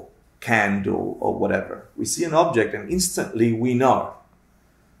tree or candle or whatever? We see an object and instantly we know.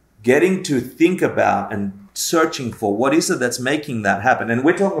 Getting to think about and searching for what is it that's making that happen. And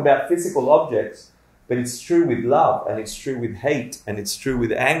we're talking about physical objects, but it's true with love, and it's true with hate, and it's true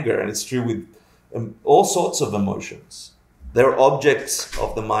with anger, and it's true with all sorts of emotions. They're objects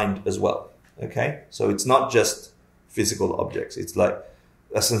of the mind as well. Okay? So it's not just physical objects. It's like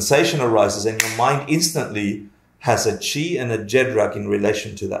a sensation arises and your mind instantly has a chi and a jedrak in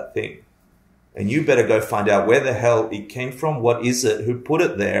relation to that thing. And you better go find out where the hell it came from, what is it, who put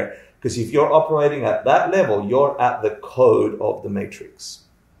it there. Because if you're operating at that level, you're at the code of the matrix.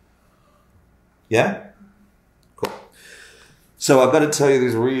 Yeah? Cool. So I've got to tell you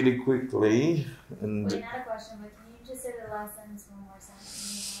this really quickly. And wait, not a question, but can you just say the last sentence one more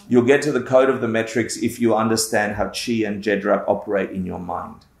time? You'll get to the code of the matrix if you understand how chi and jedrak operate in your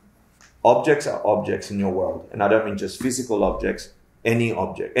mind. Objects are objects in your world. And I don't mean just physical objects. Any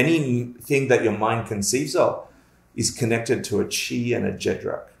object, anything that your mind conceives of is connected to a chi and a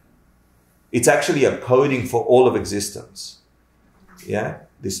jedrak. It's actually a coding for all of existence. Yeah?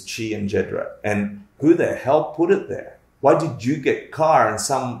 This chi and jedrak. And who the hell put it there? Why did you get car and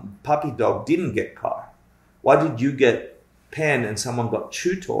some puppy dog didn't get car? Why did you get pen and someone got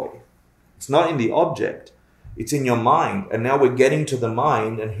chew toy? It's not in the object. It's in your mind. And now we're getting to the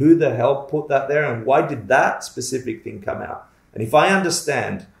mind, and who the hell put that there, and why did that specific thing come out? And if I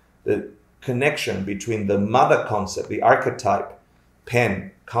understand the connection between the mother concept, the archetype,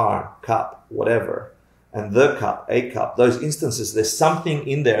 pen, car, cup, whatever, and the cup, a cup, those instances, there's something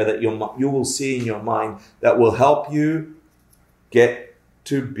in there that you will see in your mind that will help you get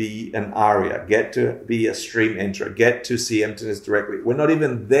to be an Arya, get to be a stream enterer, get to see emptiness directly. We're not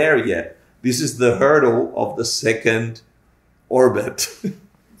even there yet. This is the hurdle of the second orbit.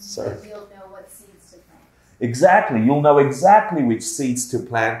 Sorry. You'll know what seeds to plant. Exactly. You'll know exactly which seeds to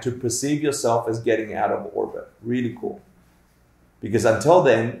plant to perceive yourself as getting out of orbit. Really cool. Because until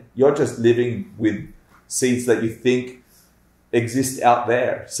then, you're just living with seeds that you think exist out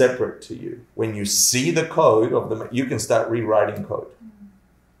there, separate to you. When you see the code of them, you can start rewriting code.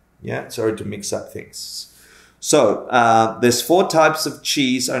 Yeah, sorry to mix up things. So, there's 4 types of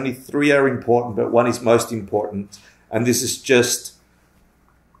chis. Only 3 are important, but one is most important. And this is just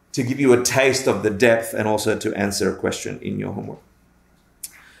to give you a taste of the depth and also to answer a question in your homework.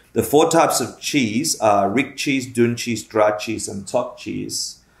 The 4 types of chis are rik chis, dun chis, dra chis, and tok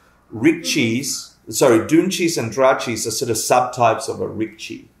chis. Dun chis and dra chis are sort of subtypes of a rik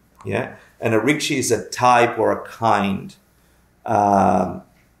chi. Yeah? And a rik chi is a type or a kind.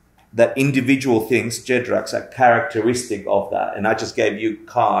 That individual things, jedraks, are characteristic of that. And I just gave you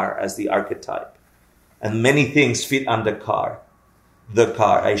car as the archetype. And many things fit under car. The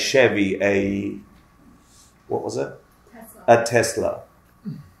car, a Chevy, what was it? Tesla. A Tesla.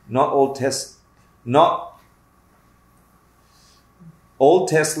 Not all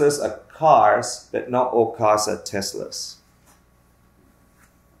Teslas are cars, but not all cars are Teslas.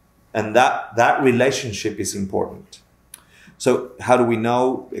 And that relationship is important. So how do we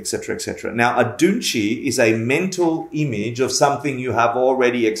know, etc., etc.? Now, a dunchi is a mental image of something you have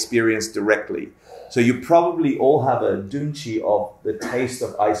already experienced directly. So you probably all have a dunchi of the taste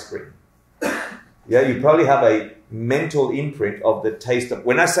of ice cream. Yeah, you probably have a mental imprint of the taste of...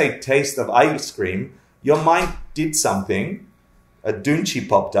 When I say taste of ice cream, your mind did something, a dunchi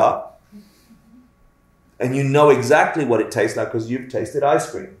popped up, and you know exactly what it tastes like because you've tasted ice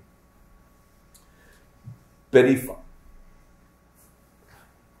cream. But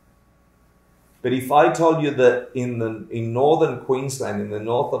But if I told you that in northern Queensland, in the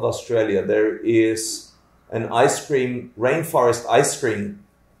north of Australia, there is an rainforest ice cream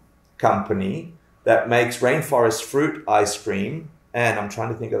company that makes rainforest fruit ice cream, and I'm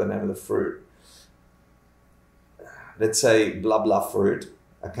trying to think of the name of the fruit. Let's say blah blah fruit.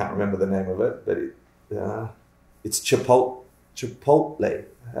 I can't remember the name of it, but it's chipotle.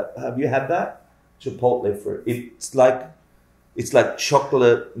 Have you had that? Chipotle fruit. It's like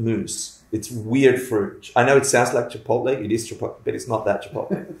chocolate mousse. It's weird fruit. I know it sounds like chipotle. It is chipotle, but it's not that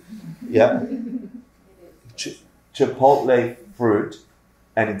chipotle. Yeah. Chipotle fruit,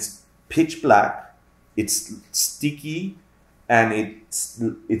 and it's pitch black. It's sticky, and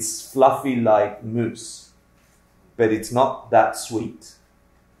it's fluffy like mousse, but it's not that sweet.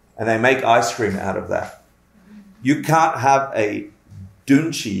 And they make ice cream out of that. You can't have a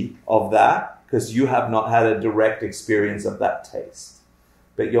dunchi of that because you have not had a direct experience of that taste.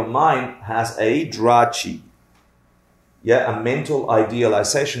 But your mind has a drachi, a mental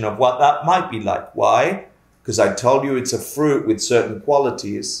idealization of what that might be like. Why? Because I told you it's a fruit with certain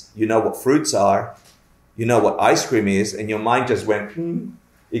qualities. You know what fruits are. You know what ice cream is. And your mind just went,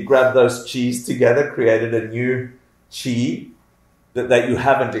 It grabbed those cheese together, created a new chi that you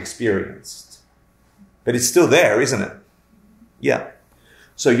haven't experienced. But it's still there, isn't it? Yeah.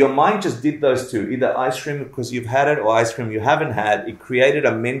 So your mind just did those two, either ice cream because you've had it or ice cream you haven't had. It created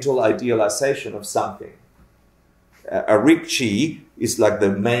a mental idealization of something. A rikchi is like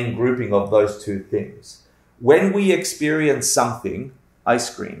the main grouping of those two things. When we experience something,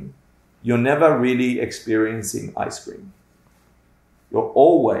 ice cream, you're never really experiencing ice cream. You're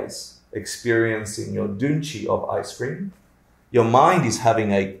always experiencing your dunchi of ice cream. Your mind is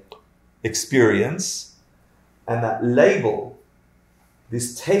having a experience, and that label,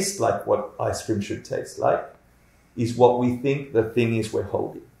 this tastes like what ice cream should taste like, is what we think the thing is we're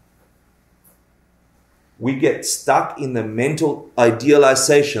holding. We get stuck in the mental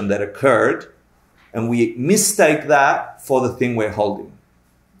idealization that occurred, and we mistake that for the thing we're holding.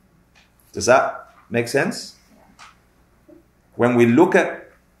 Does that make sense? When we look at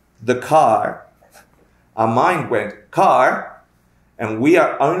the car, our mind went, car, and we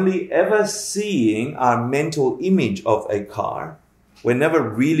are only ever seeing our mental image of a car. We're never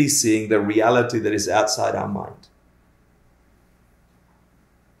really seeing the reality that is outside our mind.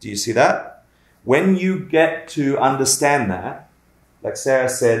 Do you see that? When you get to understand that, like Sarah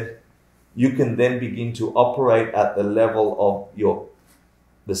said, you can then begin to operate at the level of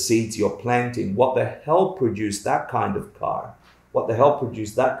the seeds you're planting. What the hell produced that kind of car? What the hell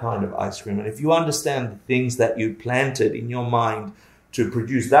produced that kind of ice cream? And if you understand the things that you planted in your mind to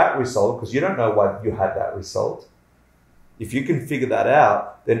produce that result, because you don't know why you had that result, if you can figure that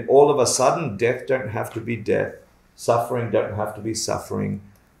out, then all of a sudden death don't have to be death, suffering don't have to be suffering,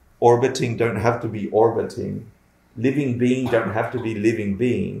 orbiting don't have to be orbiting, living being don't have to be living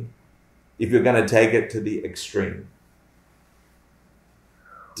being, if you're going to take it to the extreme.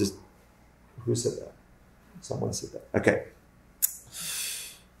 Who said that? Someone said that. Okay.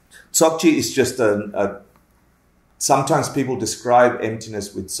 Dzogchen is just sometimes people describe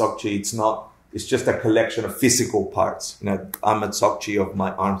emptiness with Dzogchen. It's just a collection of physical parts. I'm a Dzogchen of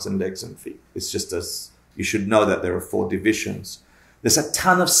my arms and legs and feet. It's just you should know that there are 4 divisions. There's a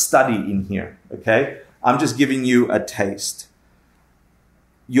ton of study in here, okay? I'm just giving you a taste.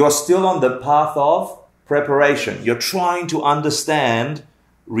 You're still on the path of preparation. You're trying to understand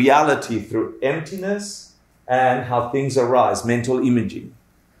reality through emptiness and how things arise, mental imaging.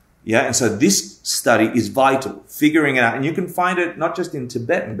 Yeah, and so this study is vital, figuring it out. And you can find it not just in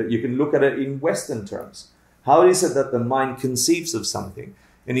Tibetan, but you can look at it in Western terms. How is it that the mind conceives of something?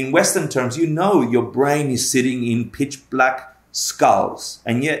 And in Western terms, your brain is sitting in pitch black skulls,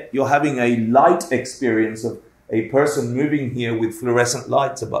 and yet you're having a light experience of a person moving here with fluorescent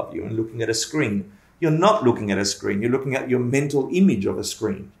lights above you and looking at a screen. You're not looking at a screen. You're looking at your mental image of a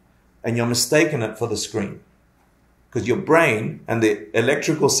screen, and you're mistaking it for the screen. Because your brain and the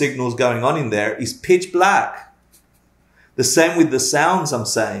electrical signals going on in there is pitch black. The same with the sounds I'm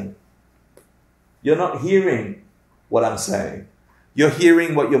saying. You're not hearing what I'm saying. You're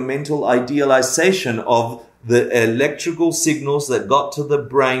hearing what your mental idealization of the electrical signals that got to the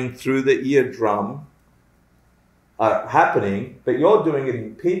brain through the eardrum are happening, but you're doing it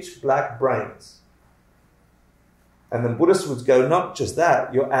in pitch black brains. And the Buddhists would go, not just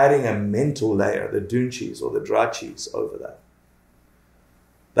that, you're adding a mental layer, the dunchis or the drachis over that.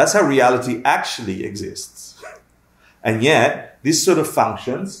 That's how reality actually exists. And yet, this sort of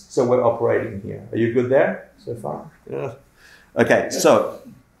functions, so we're operating here. Are you good there so far? Yeah. Okay, so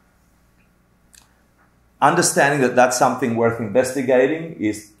understanding that that's something worth investigating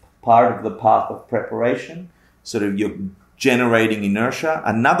is part of the path of preparation. Sort of you're generating inertia.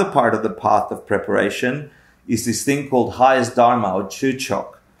 Another part of the path of preparation is this thing called highest dharma or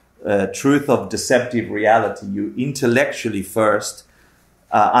chuchok, truth of deceptive reality. You intellectually first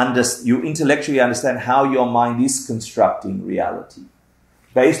you intellectually understand how your mind is constructing reality.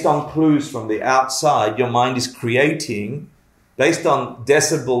 Based on clues from the outside, your mind is creating, based on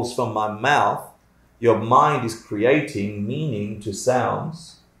decibels from my mouth, your mind is creating meaning to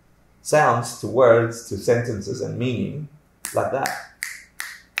sounds, sounds to words, to sentences and meaning, like that.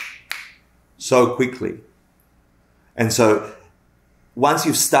 So quickly. And so once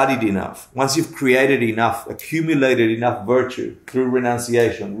you've studied enough, once you've created enough, accumulated enough virtue through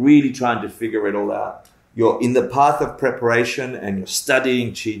renunciation, really trying to figure it all out, you're in the path of preparation and you're studying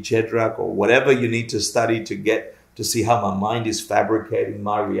Chi Chedrak or whatever you need to study to get to see how my mind is fabricating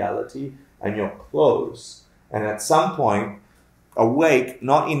my reality, and you're close. And at some point, awake,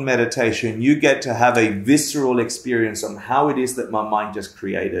 not in meditation, you get to have a visceral experience on how it is that my mind just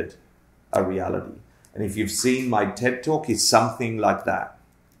created a reality. And if you've seen my TED Talk, it's something like that.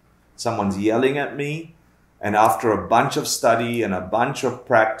 Someone's yelling at me, and after a bunch of study and a bunch of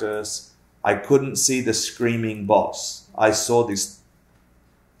practice, I couldn't see the screaming boss. I saw this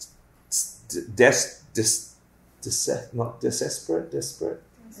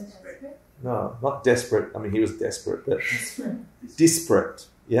No, not desperate. I mean, he was desperate, but disparate.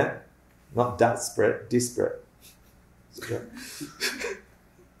 Yeah, not desperate, disparate.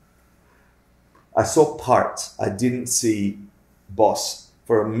 I saw parts. I didn't see boss.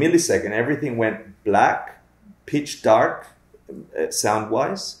 For a millisecond, everything went black, pitch dark,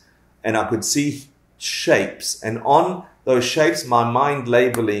 sound-wise, and I could see shapes. And on those shapes, my mind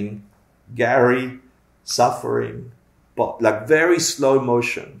labeling Gary, suffering, but like very slow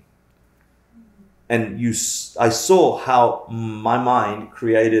motion. And I saw how my mind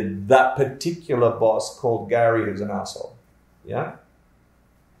created that particular boss called Gary, who's an asshole. Yeah?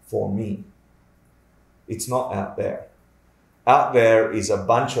 For me. It's not out there. Out there is a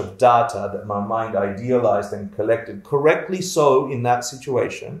bunch of data that my mind idealized and collected, correctly so in that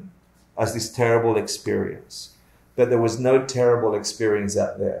situation, as this terrible experience. But there was no terrible experience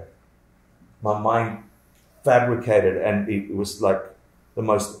out there. My mind fabricated, and it was like the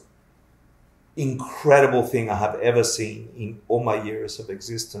most incredible thing I have ever seen in all my years of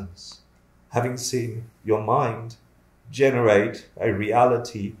existence. Having seen your mind generate a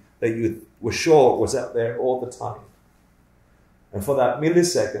reality that you were sure was out there all the time. And for that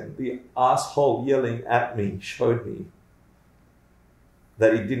millisecond, the asshole yelling at me showed me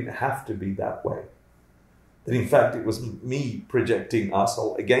that it didn't have to be that way. That in fact it was me projecting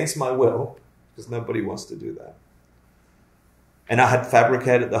asshole against my will, because nobody wants to do that. And I had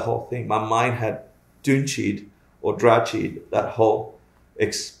fabricated the whole thing. My mind had dunchied or drachied that whole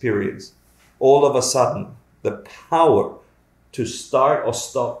experience. All of a sudden, the power to start or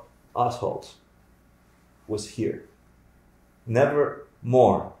stop assholes was here. Never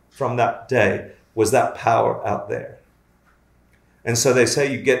more from that day was that power out there. And so they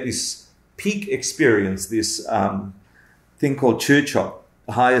say you get this peak experience, this thing called Chuchok,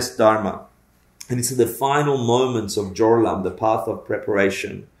 the highest Dharma. And it's in the final moments of Jorlam, the path of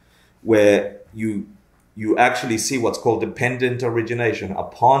preparation, where you actually see what's called dependent origination.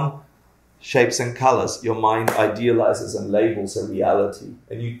 Upon shapes and colors, your mind idealizes and labels a reality.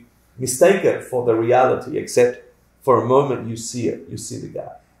 And you mistake it for the reality, except for a moment you see it, you see the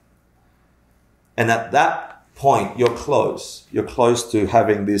gap. And at that point, you're close. You're close to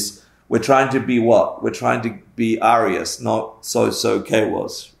having this, we're trying to be what? We're trying to be Arias, not so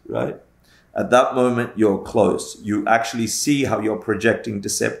Kewas, right? At that moment, you're close. You actually see how you're projecting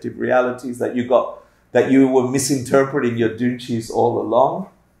deceptive realities that you were misinterpreting your dunchis all along.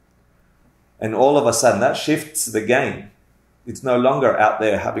 And all of a sudden, that shifts the game. It's no longer out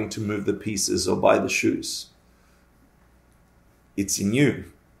there having to move the pieces or buy the shoes. It's in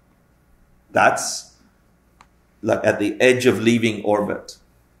you. That's like at the edge of leaving orbit.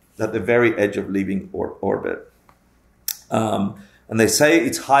 At the very edge of leaving orbit. And they say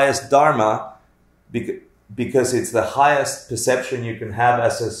it's highest Dharma because it's the highest perception you can have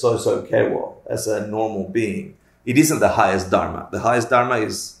as a so-so kewo, as a normal being. It isn't the highest Dharma. The highest Dharma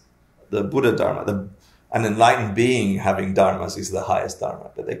is the Buddha Dharma. An enlightened being having Dharmas is the highest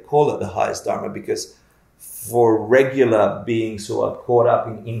Dharma. But they call it the highest Dharma because for regular beings who are caught up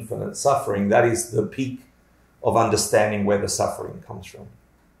in infinite suffering, that is the peak of understanding where the suffering comes from.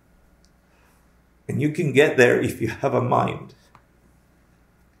 And you can get there if you have a mind.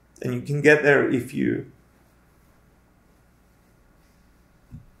 And you can get there if you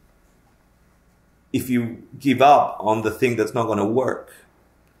give up on the thing that's not going to work.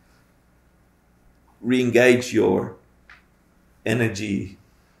 re-engage your energy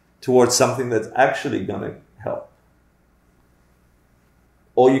towards something that's actually going to help.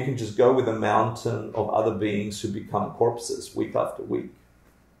 Or you can just go with a mountain of other beings who become corpses week after week.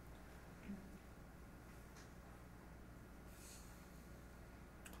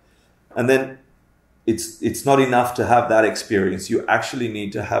 And then it's not enough to have that experience. You actually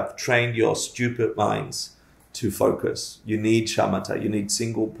need to have trained your stupid minds to focus. You need shamatha. You need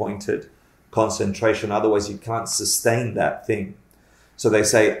single-pointed concentration. Otherwise, you can't sustain that thing. So they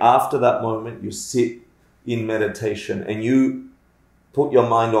say after that moment, you sit in meditation and you put your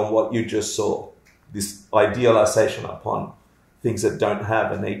mind on what you just saw. This idealization upon things that don't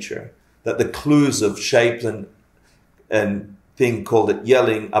have a nature. That the clues of shapes and thing called it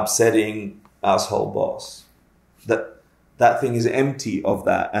yelling, upsetting, asshole boss. That thing is empty of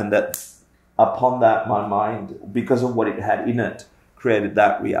that, and that upon that my mind, because of what it had in it, created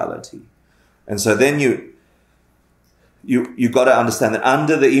that reality. And so then you got to understand that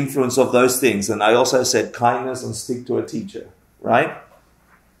under the influence of those things, and I also said kindness and stick to a teacher, right?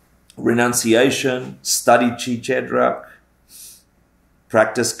 Renunciation, study Chi Chedrup,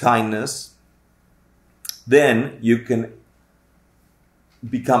 practice kindness, then you can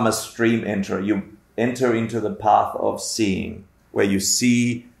become a stream enterer. You enter into the path of seeing, where you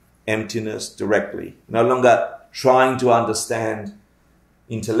see emptiness directly. No longer trying to understand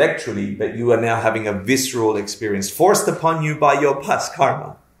intellectually, but you are now having a visceral experience forced upon you by your past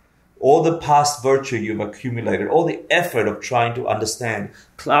karma. All the past virtue you've accumulated, all the effort of trying to understand,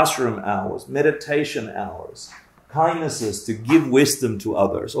 classroom hours, meditation hours, kindnesses to give wisdom to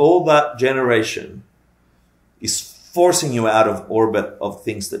others, all that generation is forcing you out of orbit of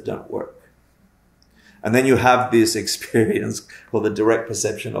things that don't work. And then you have this experience called the direct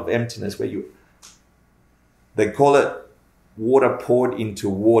perception of emptiness, where they call it water poured into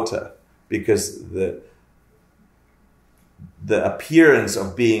water, because the appearance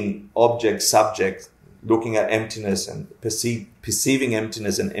of being object, subject, looking at emptiness and perceiving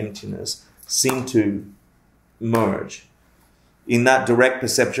emptiness and emptiness seem to merge. In that direct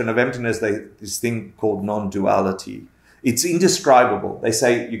perception of emptiness, this thing called non-duality. It's indescribable. They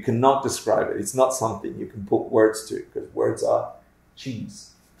say you cannot describe it. It's not something you can put words to, because words are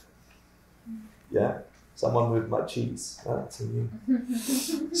cheese. Yeah? Someone moved my cheese. Oh, that's you.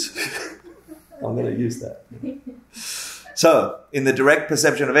 I'm going to use that. So, in the direct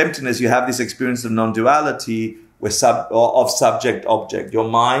perception of emptiness, you have this experience of non-duality, of subject-object. Your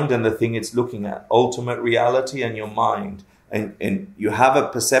mind and the thing it's looking at. Ultimate reality and your mind. And you have a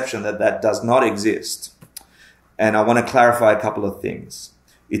perception that does not exist. And I want to clarify a couple of things.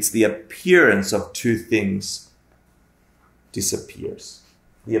 It's the appearance of two things disappears.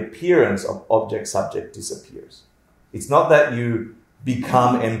 The appearance of object-subject disappears. It's not that you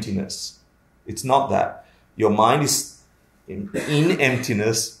become emptiness. It's not that. Your mind is in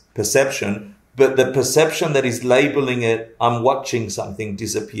emptiness perception, but the perception that is labeling it, I'm watching something,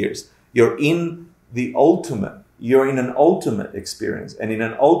 disappears. You're in the ultimate. You're in an ultimate experience. And in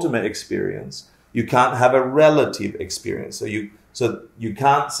an ultimate experience, you can't have a relative experience. So you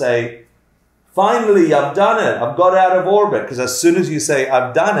can't say, finally, I've done it. I've got out of orbit. Because as soon as you say,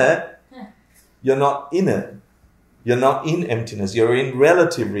 I've done it, you're not in it. You're not in emptiness. You're in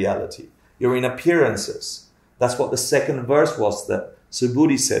relative reality. You're in appearances. That's what the second verse was that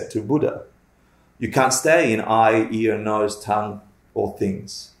Subhuti said to Buddha. You can't stay in eye, ear, nose, tongue, or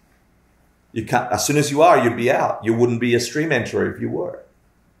things. You can't. As soon as you are, you'd be out. You wouldn't be a stream enterer if you were.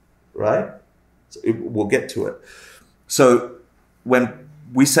 Right? So we'll get to it. So when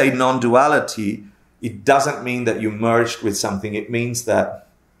we say non-duality, it doesn't mean that you merged with something. It means that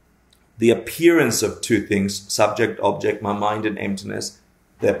the appearance of two things, subject, object, my mind and emptiness,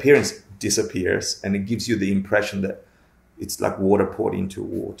 the appearance disappears and it gives you the impression that it's like water poured into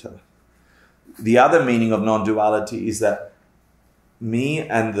water. The other meaning of non-duality is that me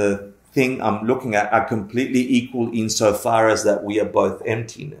and the thing I'm looking at are completely equal insofar as that we are both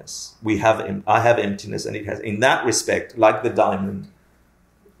emptiness. I have emptiness and it has, in that respect, like the diamond,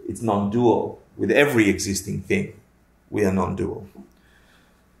 it's non-dual. With every existing thing, we are non-dual.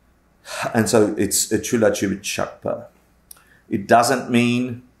 And so it's a chula chakpa. It doesn't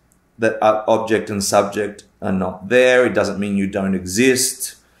mean that object and subject are not there. It doesn't mean you don't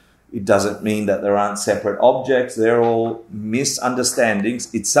exist. It doesn't mean that there aren't separate objects. They're all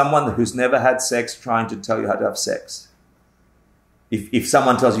misunderstandings. It's someone who's never had sex trying to tell you how to have sex. If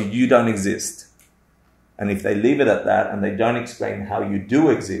someone tells you you don't exist, and if they leave it at that and they don't explain how you do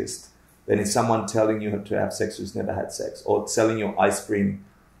exist, then it's someone telling you to have sex who's never had sex, or selling you ice cream,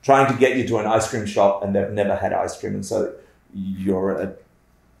 trying to get you to an ice cream shop and they've never had ice cream. And so you're at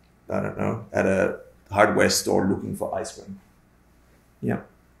a hardware store looking for ice cream. Yeah.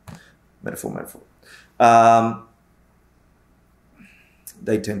 Metaphor.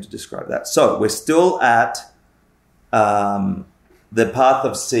 They tend to describe that. So we're still at the path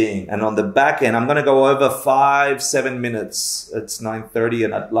of seeing. And on the back end, I'm going to go over 5-7 minutes. It's 9:30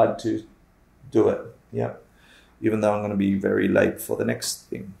 and I'd like to do it. Yeah. Even though I'm going to be very late for the next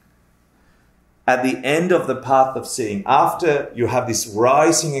thing. At the end of the path of seeing, after you have this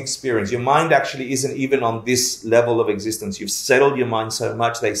rising experience, your mind actually isn't even on this level of existence. You've settled your mind so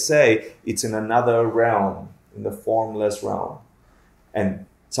much, they say it's in another realm, in the formless realm. And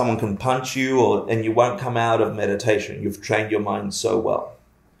someone can punch you and you won't come out of meditation. You've trained your mind so well.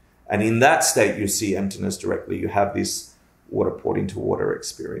 And in that state, you see emptiness directly. You have this water poured into water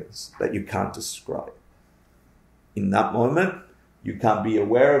experience that you can't describe. In that moment, you can't be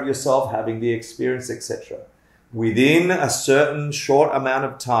aware of yourself having the experience, etc. Within a certain short amount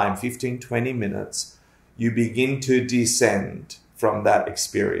of time, 15-20 minutes, you begin to descend from that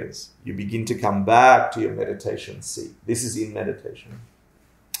experience. You begin to come back to your meditation seat. This is in meditation.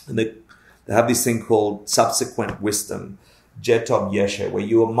 And they have this thing called subsequent wisdom, Jetob Yeshe, where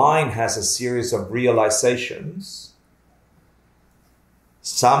your mind has a series of realizations,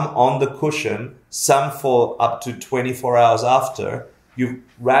 some on the cushion, some for up to 24 hours after. You've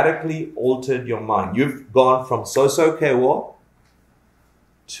radically altered your mind. You've gone from Soso Kewo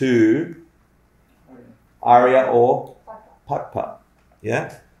to Arya or Pakpa.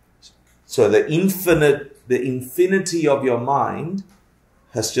 Yeah? So the infinity of your mind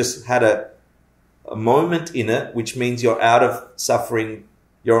has just had a moment in it, which means you're out of suffering.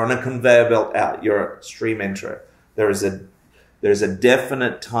 You're on a conveyor belt out. You're a stream enterer. There's a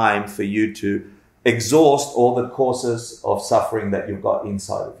definite time for you to exhaust all the causes of suffering that you've got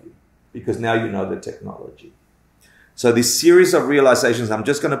inside of you, because now you know the technology. So this series of realizations, I'm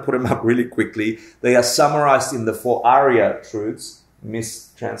just going to put them up really quickly. They are summarized in the 4 Arya truths,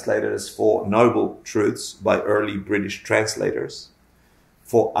 mistranslated as 4 noble truths by early British translators.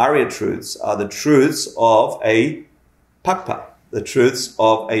 4 Arya truths are the truths of a Pakpa, the truths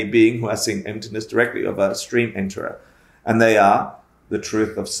of a being who has seen emptiness directly, of a stream enterer. And they are the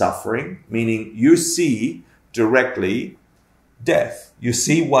truth of suffering, meaning you see directly death. You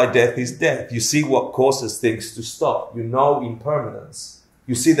see why death is death. You see what causes things to stop. You know impermanence.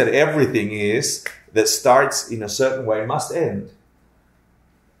 You see that everything that starts in a certain way must end.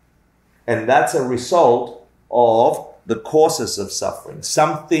 And that's a result of the causes of suffering.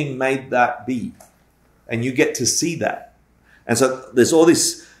 Something made that be. And you get to see that. And so there's all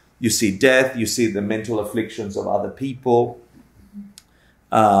this, you see death, you see the mental afflictions of other people.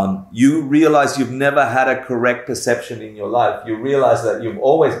 You realize you've never had a correct perception in your life. You realize that you've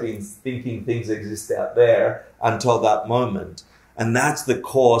always been thinking things exist out there until that moment. And that's the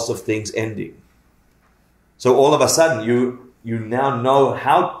cause of things ending. So all of a sudden, you now know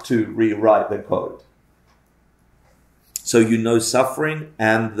how to rewrite the code. So you know suffering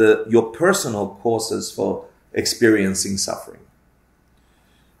and your personal causes for experiencing suffering.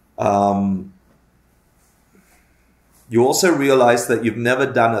 You also realize that you've never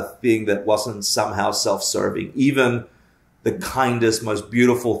done a thing that wasn't somehow self-serving. Even the kindest, most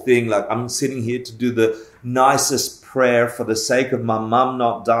beautiful thing, like I'm sitting here to do the nicest prayer for the sake of my mum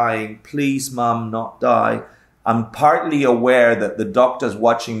not dying. Please, mum, not die. I'm partly aware that the doctor's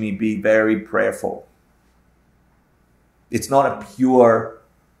watching me be very prayerful. It's not a pure,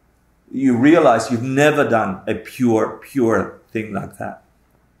 you realize you've never done a pure thing like that.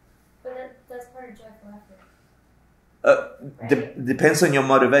 But that's part of joyful effort. Right? Depends on your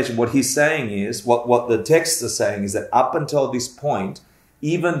motivation. What he's saying is, what the texts are saying is that up until this point,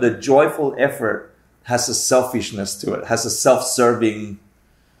 even the joyful effort has a selfishness to it, has a self-serving,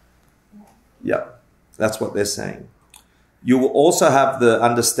 yeah, that's what they're saying. You will also have the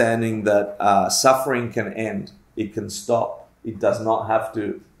understanding that suffering can end. It can stop. It does not have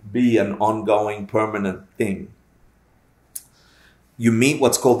to be an ongoing, permanent thing. You meet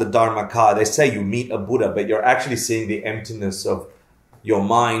what's called the Dharmaka. They say you meet a Buddha, but you're actually seeing the emptiness of your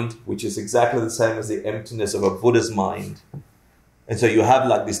mind, which is exactly the same as the emptiness of a Buddha's mind. And so you have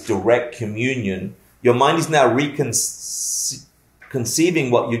like this direct communion. Your mind is now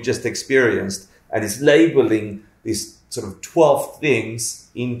conceiving what you just experienced and is labeling these sort of 12 things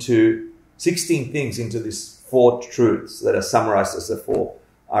into 16 things into these 4 truths that are summarized as the 4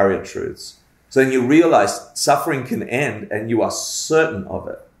 Arya truths. So then you realize suffering can end and you are certain of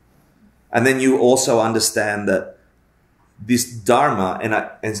it. And then you also understand that this Dharma, and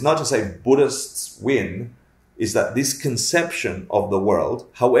it's not to say Buddhists win, is that this conception of the world,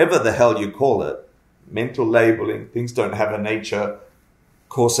 however the hell you call it, mental labeling, things don't have a nature,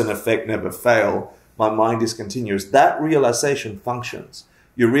 cause and effect never fail. my mind is continuous. That realization functions.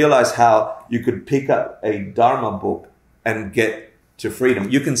 You realize how you could pick up a Dharma book and get to freedom.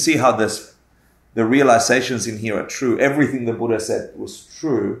 You can see how the realizations in here are true. Everything the Buddha said was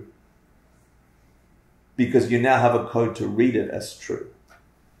true because you now have a code to read it as true.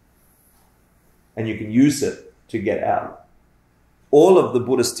 And you can use it to get out. All of the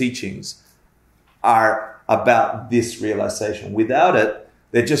Buddha's teachings are about this realization. Without it,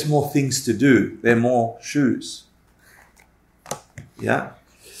 they're just more things to do. They're more shoes. Yeah?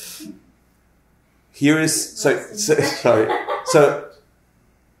 Here is, so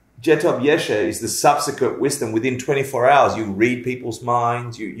Jetop Yeshe is the subsequent wisdom. Within 24 hours, you read people's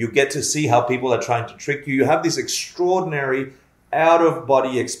minds. You get to see how people are trying to trick you. You have these extraordinary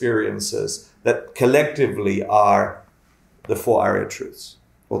out-of-body experiences that collectively are the 4 Arya truths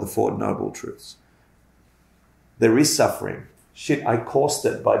or the 4 noble truths. There is suffering. Shit, I caused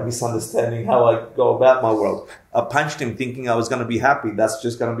it by misunderstanding how I go about my world. I punched him thinking I was going to be happy. That's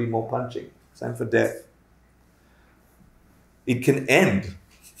just going to be more punching. Same for death. It can end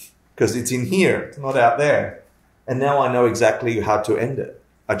because it's in here. It's not out there. And now I know exactly how to end it.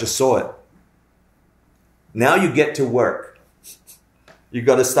 I just saw it. Now you get to work. You've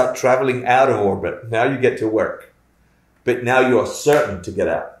got to start traveling out of orbit. Now you get to work. But now you are certain to get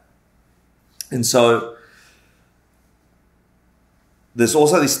out. And so there's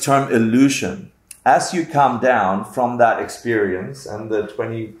also this term illusion. As you come down from that experience and the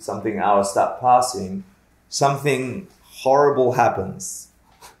 20-something hours start passing, something horrible happens.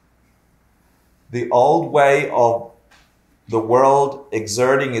 The old way of the world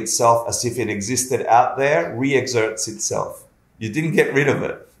exerting itself as if it existed out there re-exerts itself. You didn't get rid of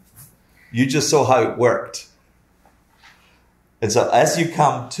it. You just saw how it worked. And so as you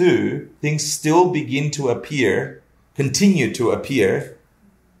come to, things still begin to appear, continue to appear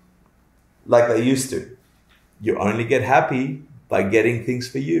like they used to. You only get happy by getting things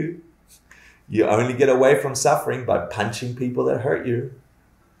for you. You only get away from suffering by punching people that hurt you.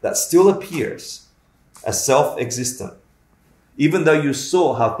 That still appears as self-existent, even though you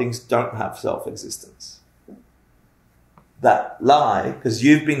saw how things don't have self-existence. That lie, because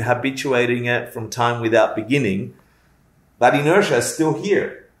you've been habituating it from time without beginning, that inertia is still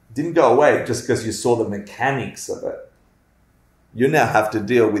here. It didn't go away just because you saw the mechanics of it. You now have to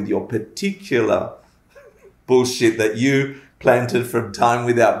deal with your particular bullshit that you planted from time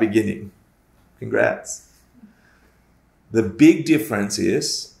without beginning. Congrats. The big difference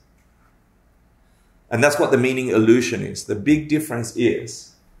is, and that's what the meaning illusion is, the big difference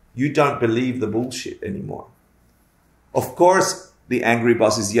is you don't believe the bullshit anymore. Of course, the angry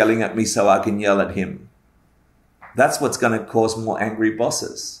boss is yelling at me so I can yell at him. That's what's going to cause more angry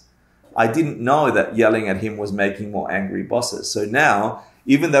bosses. I didn't know that yelling at him was making more angry bosses. So now,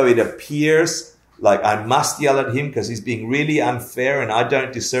 even though it appears like I must yell at him because he's being really unfair and I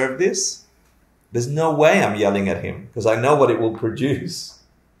don't deserve this, there's no way I'm yelling at him because I know what it will produce.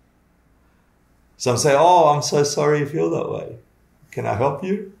 So I'm saying, oh, I'm so sorry you feel that way. Can I help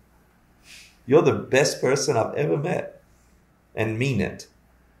you? You're the best person I've ever met and mean it.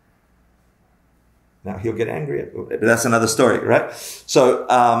 Now he'll get angry. But that's another story, right? So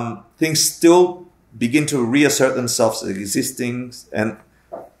things still begin to reassert themselves as existing,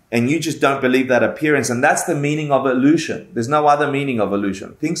 and you just don't believe that appearance. And that's the meaning of illusion. There's no other meaning of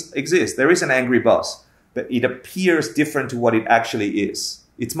illusion. Things exist. There is an angry boss, but it appears different to what it actually is.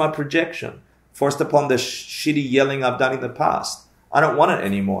 It's my projection, forced upon the shitty yelling I've done in the past. I don't want it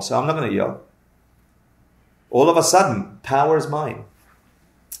anymore, so I'm not going to yell. All of a sudden, power is mine.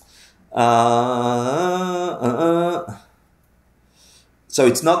 So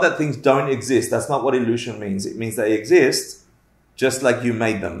it's not that things don't exist. That's not what illusion means. It means they exist just like you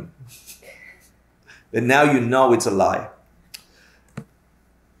made them. And now you know it's a lie. A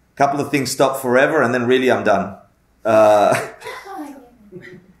couple of things stop forever and then really I'm done.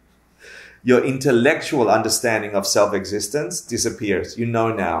 Your intellectual understanding of self-existence disappears. You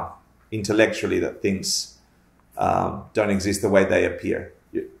know now intellectually that things don't exist the way they appear.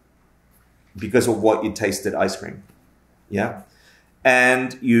 Because of what you tasted ice cream. Yeah?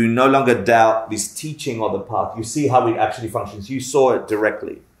 And you no longer doubt this teaching of the path. You see how it actually functions. You saw it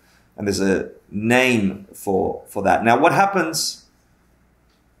directly. And there's a name for that. Now what happens,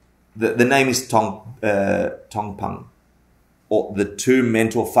 the name is Tongpang, or the two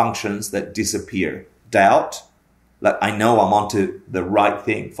mental functions that disappear. Doubt, like I know I'm onto the right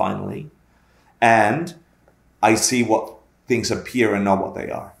thing finally. And I see what things appear and know what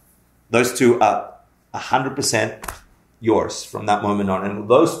they are. Those two are 100% yours from that moment on. And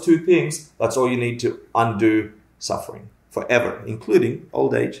those two things, that's all you need to undo suffering forever, including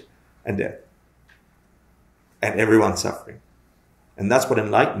old age and death. and everyone's suffering. And that's what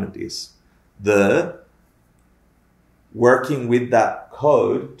enlightenment is. The working with that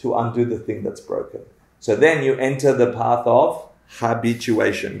code to undo the thing that's broken. So then you enter the path of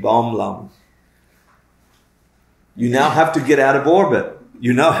habituation, gom lam. You now have to get out of orbit.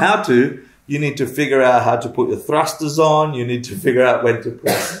 You know how to. You need to figure out how to put your thrusters on. You need to figure out when to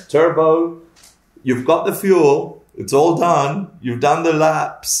press turbo. You've got the fuel. It's all done. You've done the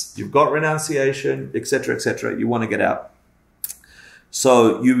laps. You've got renunciation, etc., etc. You want to get out.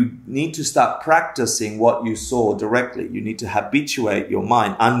 So you need to start practicing what you saw directly. You need to habituate your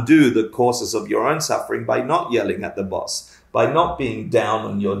mind, undo the causes of your own suffering by not yelling at the boss, by not being down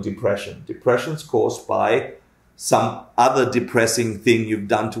on your depression. Depression's caused by some other depressing thing you've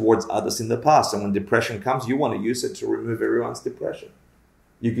done towards others in the past. And when depression comes, you want to use it to remove everyone's depression.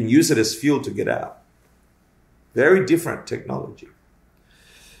 You can use it as fuel to get out. Very different technology.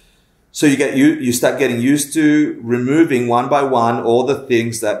 So you start getting used to removing one by one all the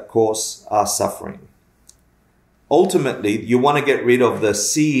things that cause our suffering. Ultimately, you want to get rid of the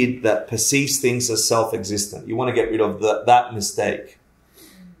seed that perceives things as self-existent. You want to get rid of that mistake.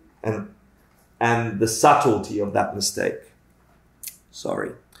 And the subtlety of that mistake.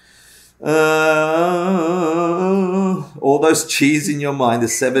 Sorry. All those cheese in your mind, the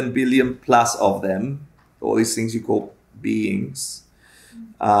 7 billion plus of them, all these things you call beings,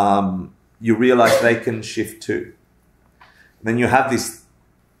 you realize they can shift too. Then you have this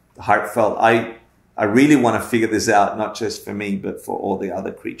heartfelt, I really want to figure this out, not just for me, but for all the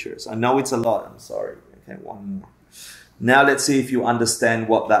other creatures. I know it's a lot, I'm sorry. Okay, one more. Now let's see if you understand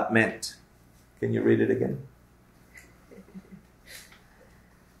what that meant. Can you read it again?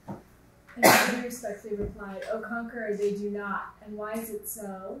 And he respectfully replied, O conqueror, they do not. And why is it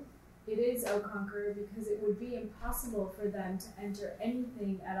so? It is, O conqueror, because it would be impossible for them to enter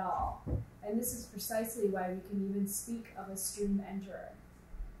anything at all. And this is precisely why we can even speak of a stream enterer.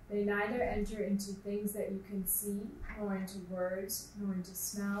 They neither enter into things that you can see, nor into words, nor into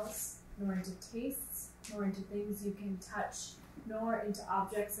smells, nor into tastes, nor into things you can touch, nor into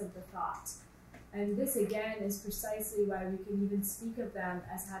objects of the thought. And this again is precisely why we can even speak of them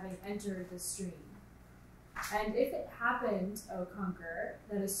as having entered the stream. And if it happened, O conqueror,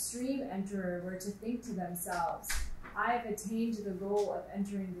 that a stream enterer were to think to themselves, I have attained the goal of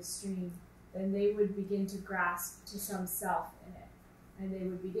entering the stream, then they would begin to grasp to some self in it. And they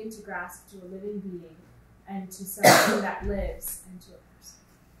would begin to grasp to a living being, and to something that lives, and to a person.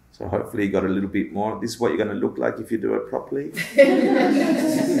 So hopefully you got a little bit more. This is what you're going to look like if you do it properly.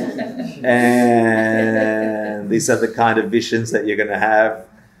 And these are the kind of visions that you're going to have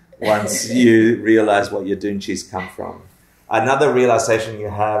once you realize what your dunchis come from. Another realization you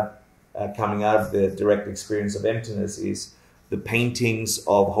have coming out of the direct experience of emptiness is the paintings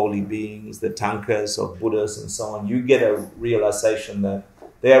of holy beings, the tankas of Buddhas and so on. You get a realization that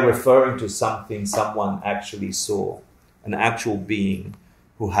they are referring to something someone actually saw, an actual being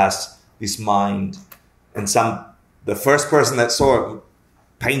who has this mind. And the first person that saw it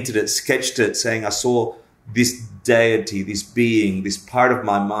painted it, sketched it, saying, I saw this deity, this being, this part of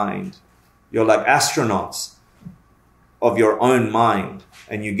my mind. You're like astronauts of your own mind,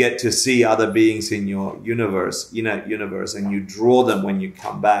 and you get to see other beings in your universe, and you draw them when you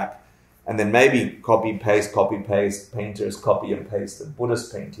come back. And then maybe copy, paste, painters copy and paste the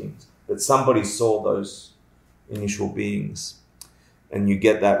Buddhist paintings. But somebody saw those initial beings. And you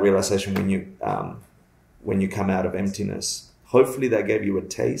get that realization when you come out of emptiness. Hopefully that gave you a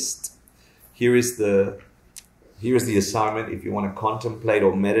taste. Here is the assignment if you want to contemplate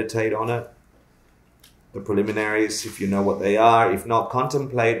or meditate on it. The preliminaries, if you know what they are. If not,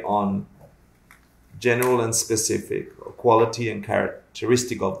 contemplate on general and specific, or quality and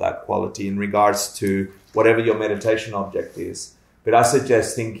characteristic of that quality in regards to whatever your meditation object is. But I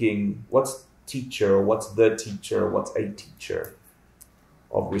suggest thinking, what's teacher, or what's the teacher, or what's a teacher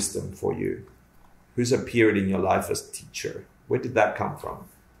of wisdom for you? Who's appeared in your life as teacher? Where did that come from?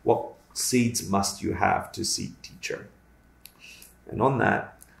 What seeds must you have to seek teacher? And on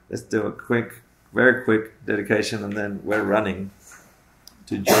that, let's do a very quick dedication, and then we're running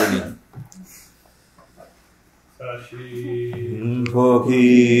to journey.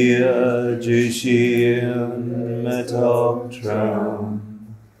 Pokia Jushin Metoctram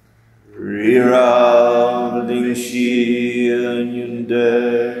Rira Dingshi Yunde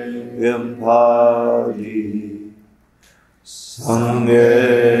Yampadi Sange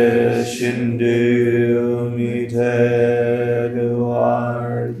Shindu Mite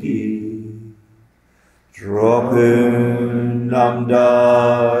Guardi Dropun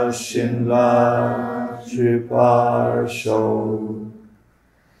Namda Shinla Triparsho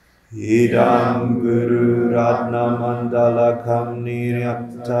Idam Guru Ratna Mandalakam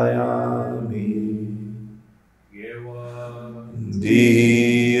Niryatayami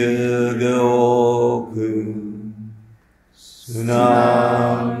Diyagoku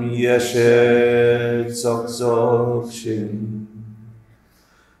Sunam Yeshe Tsoksokshin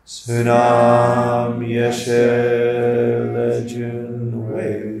Sunam Yeshe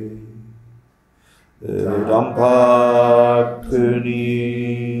Lejunwe Dampa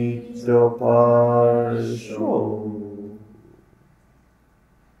Punito Parsho.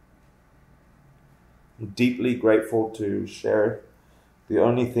 I'm deeply grateful to share the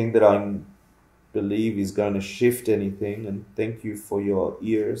only thing that I believe is going to shift anything, and thank you for your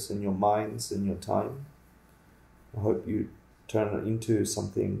ears and your minds and your time. I hope you turn it into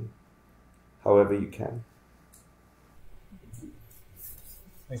something however you can.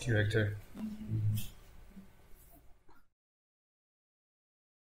 Thank you, Victor.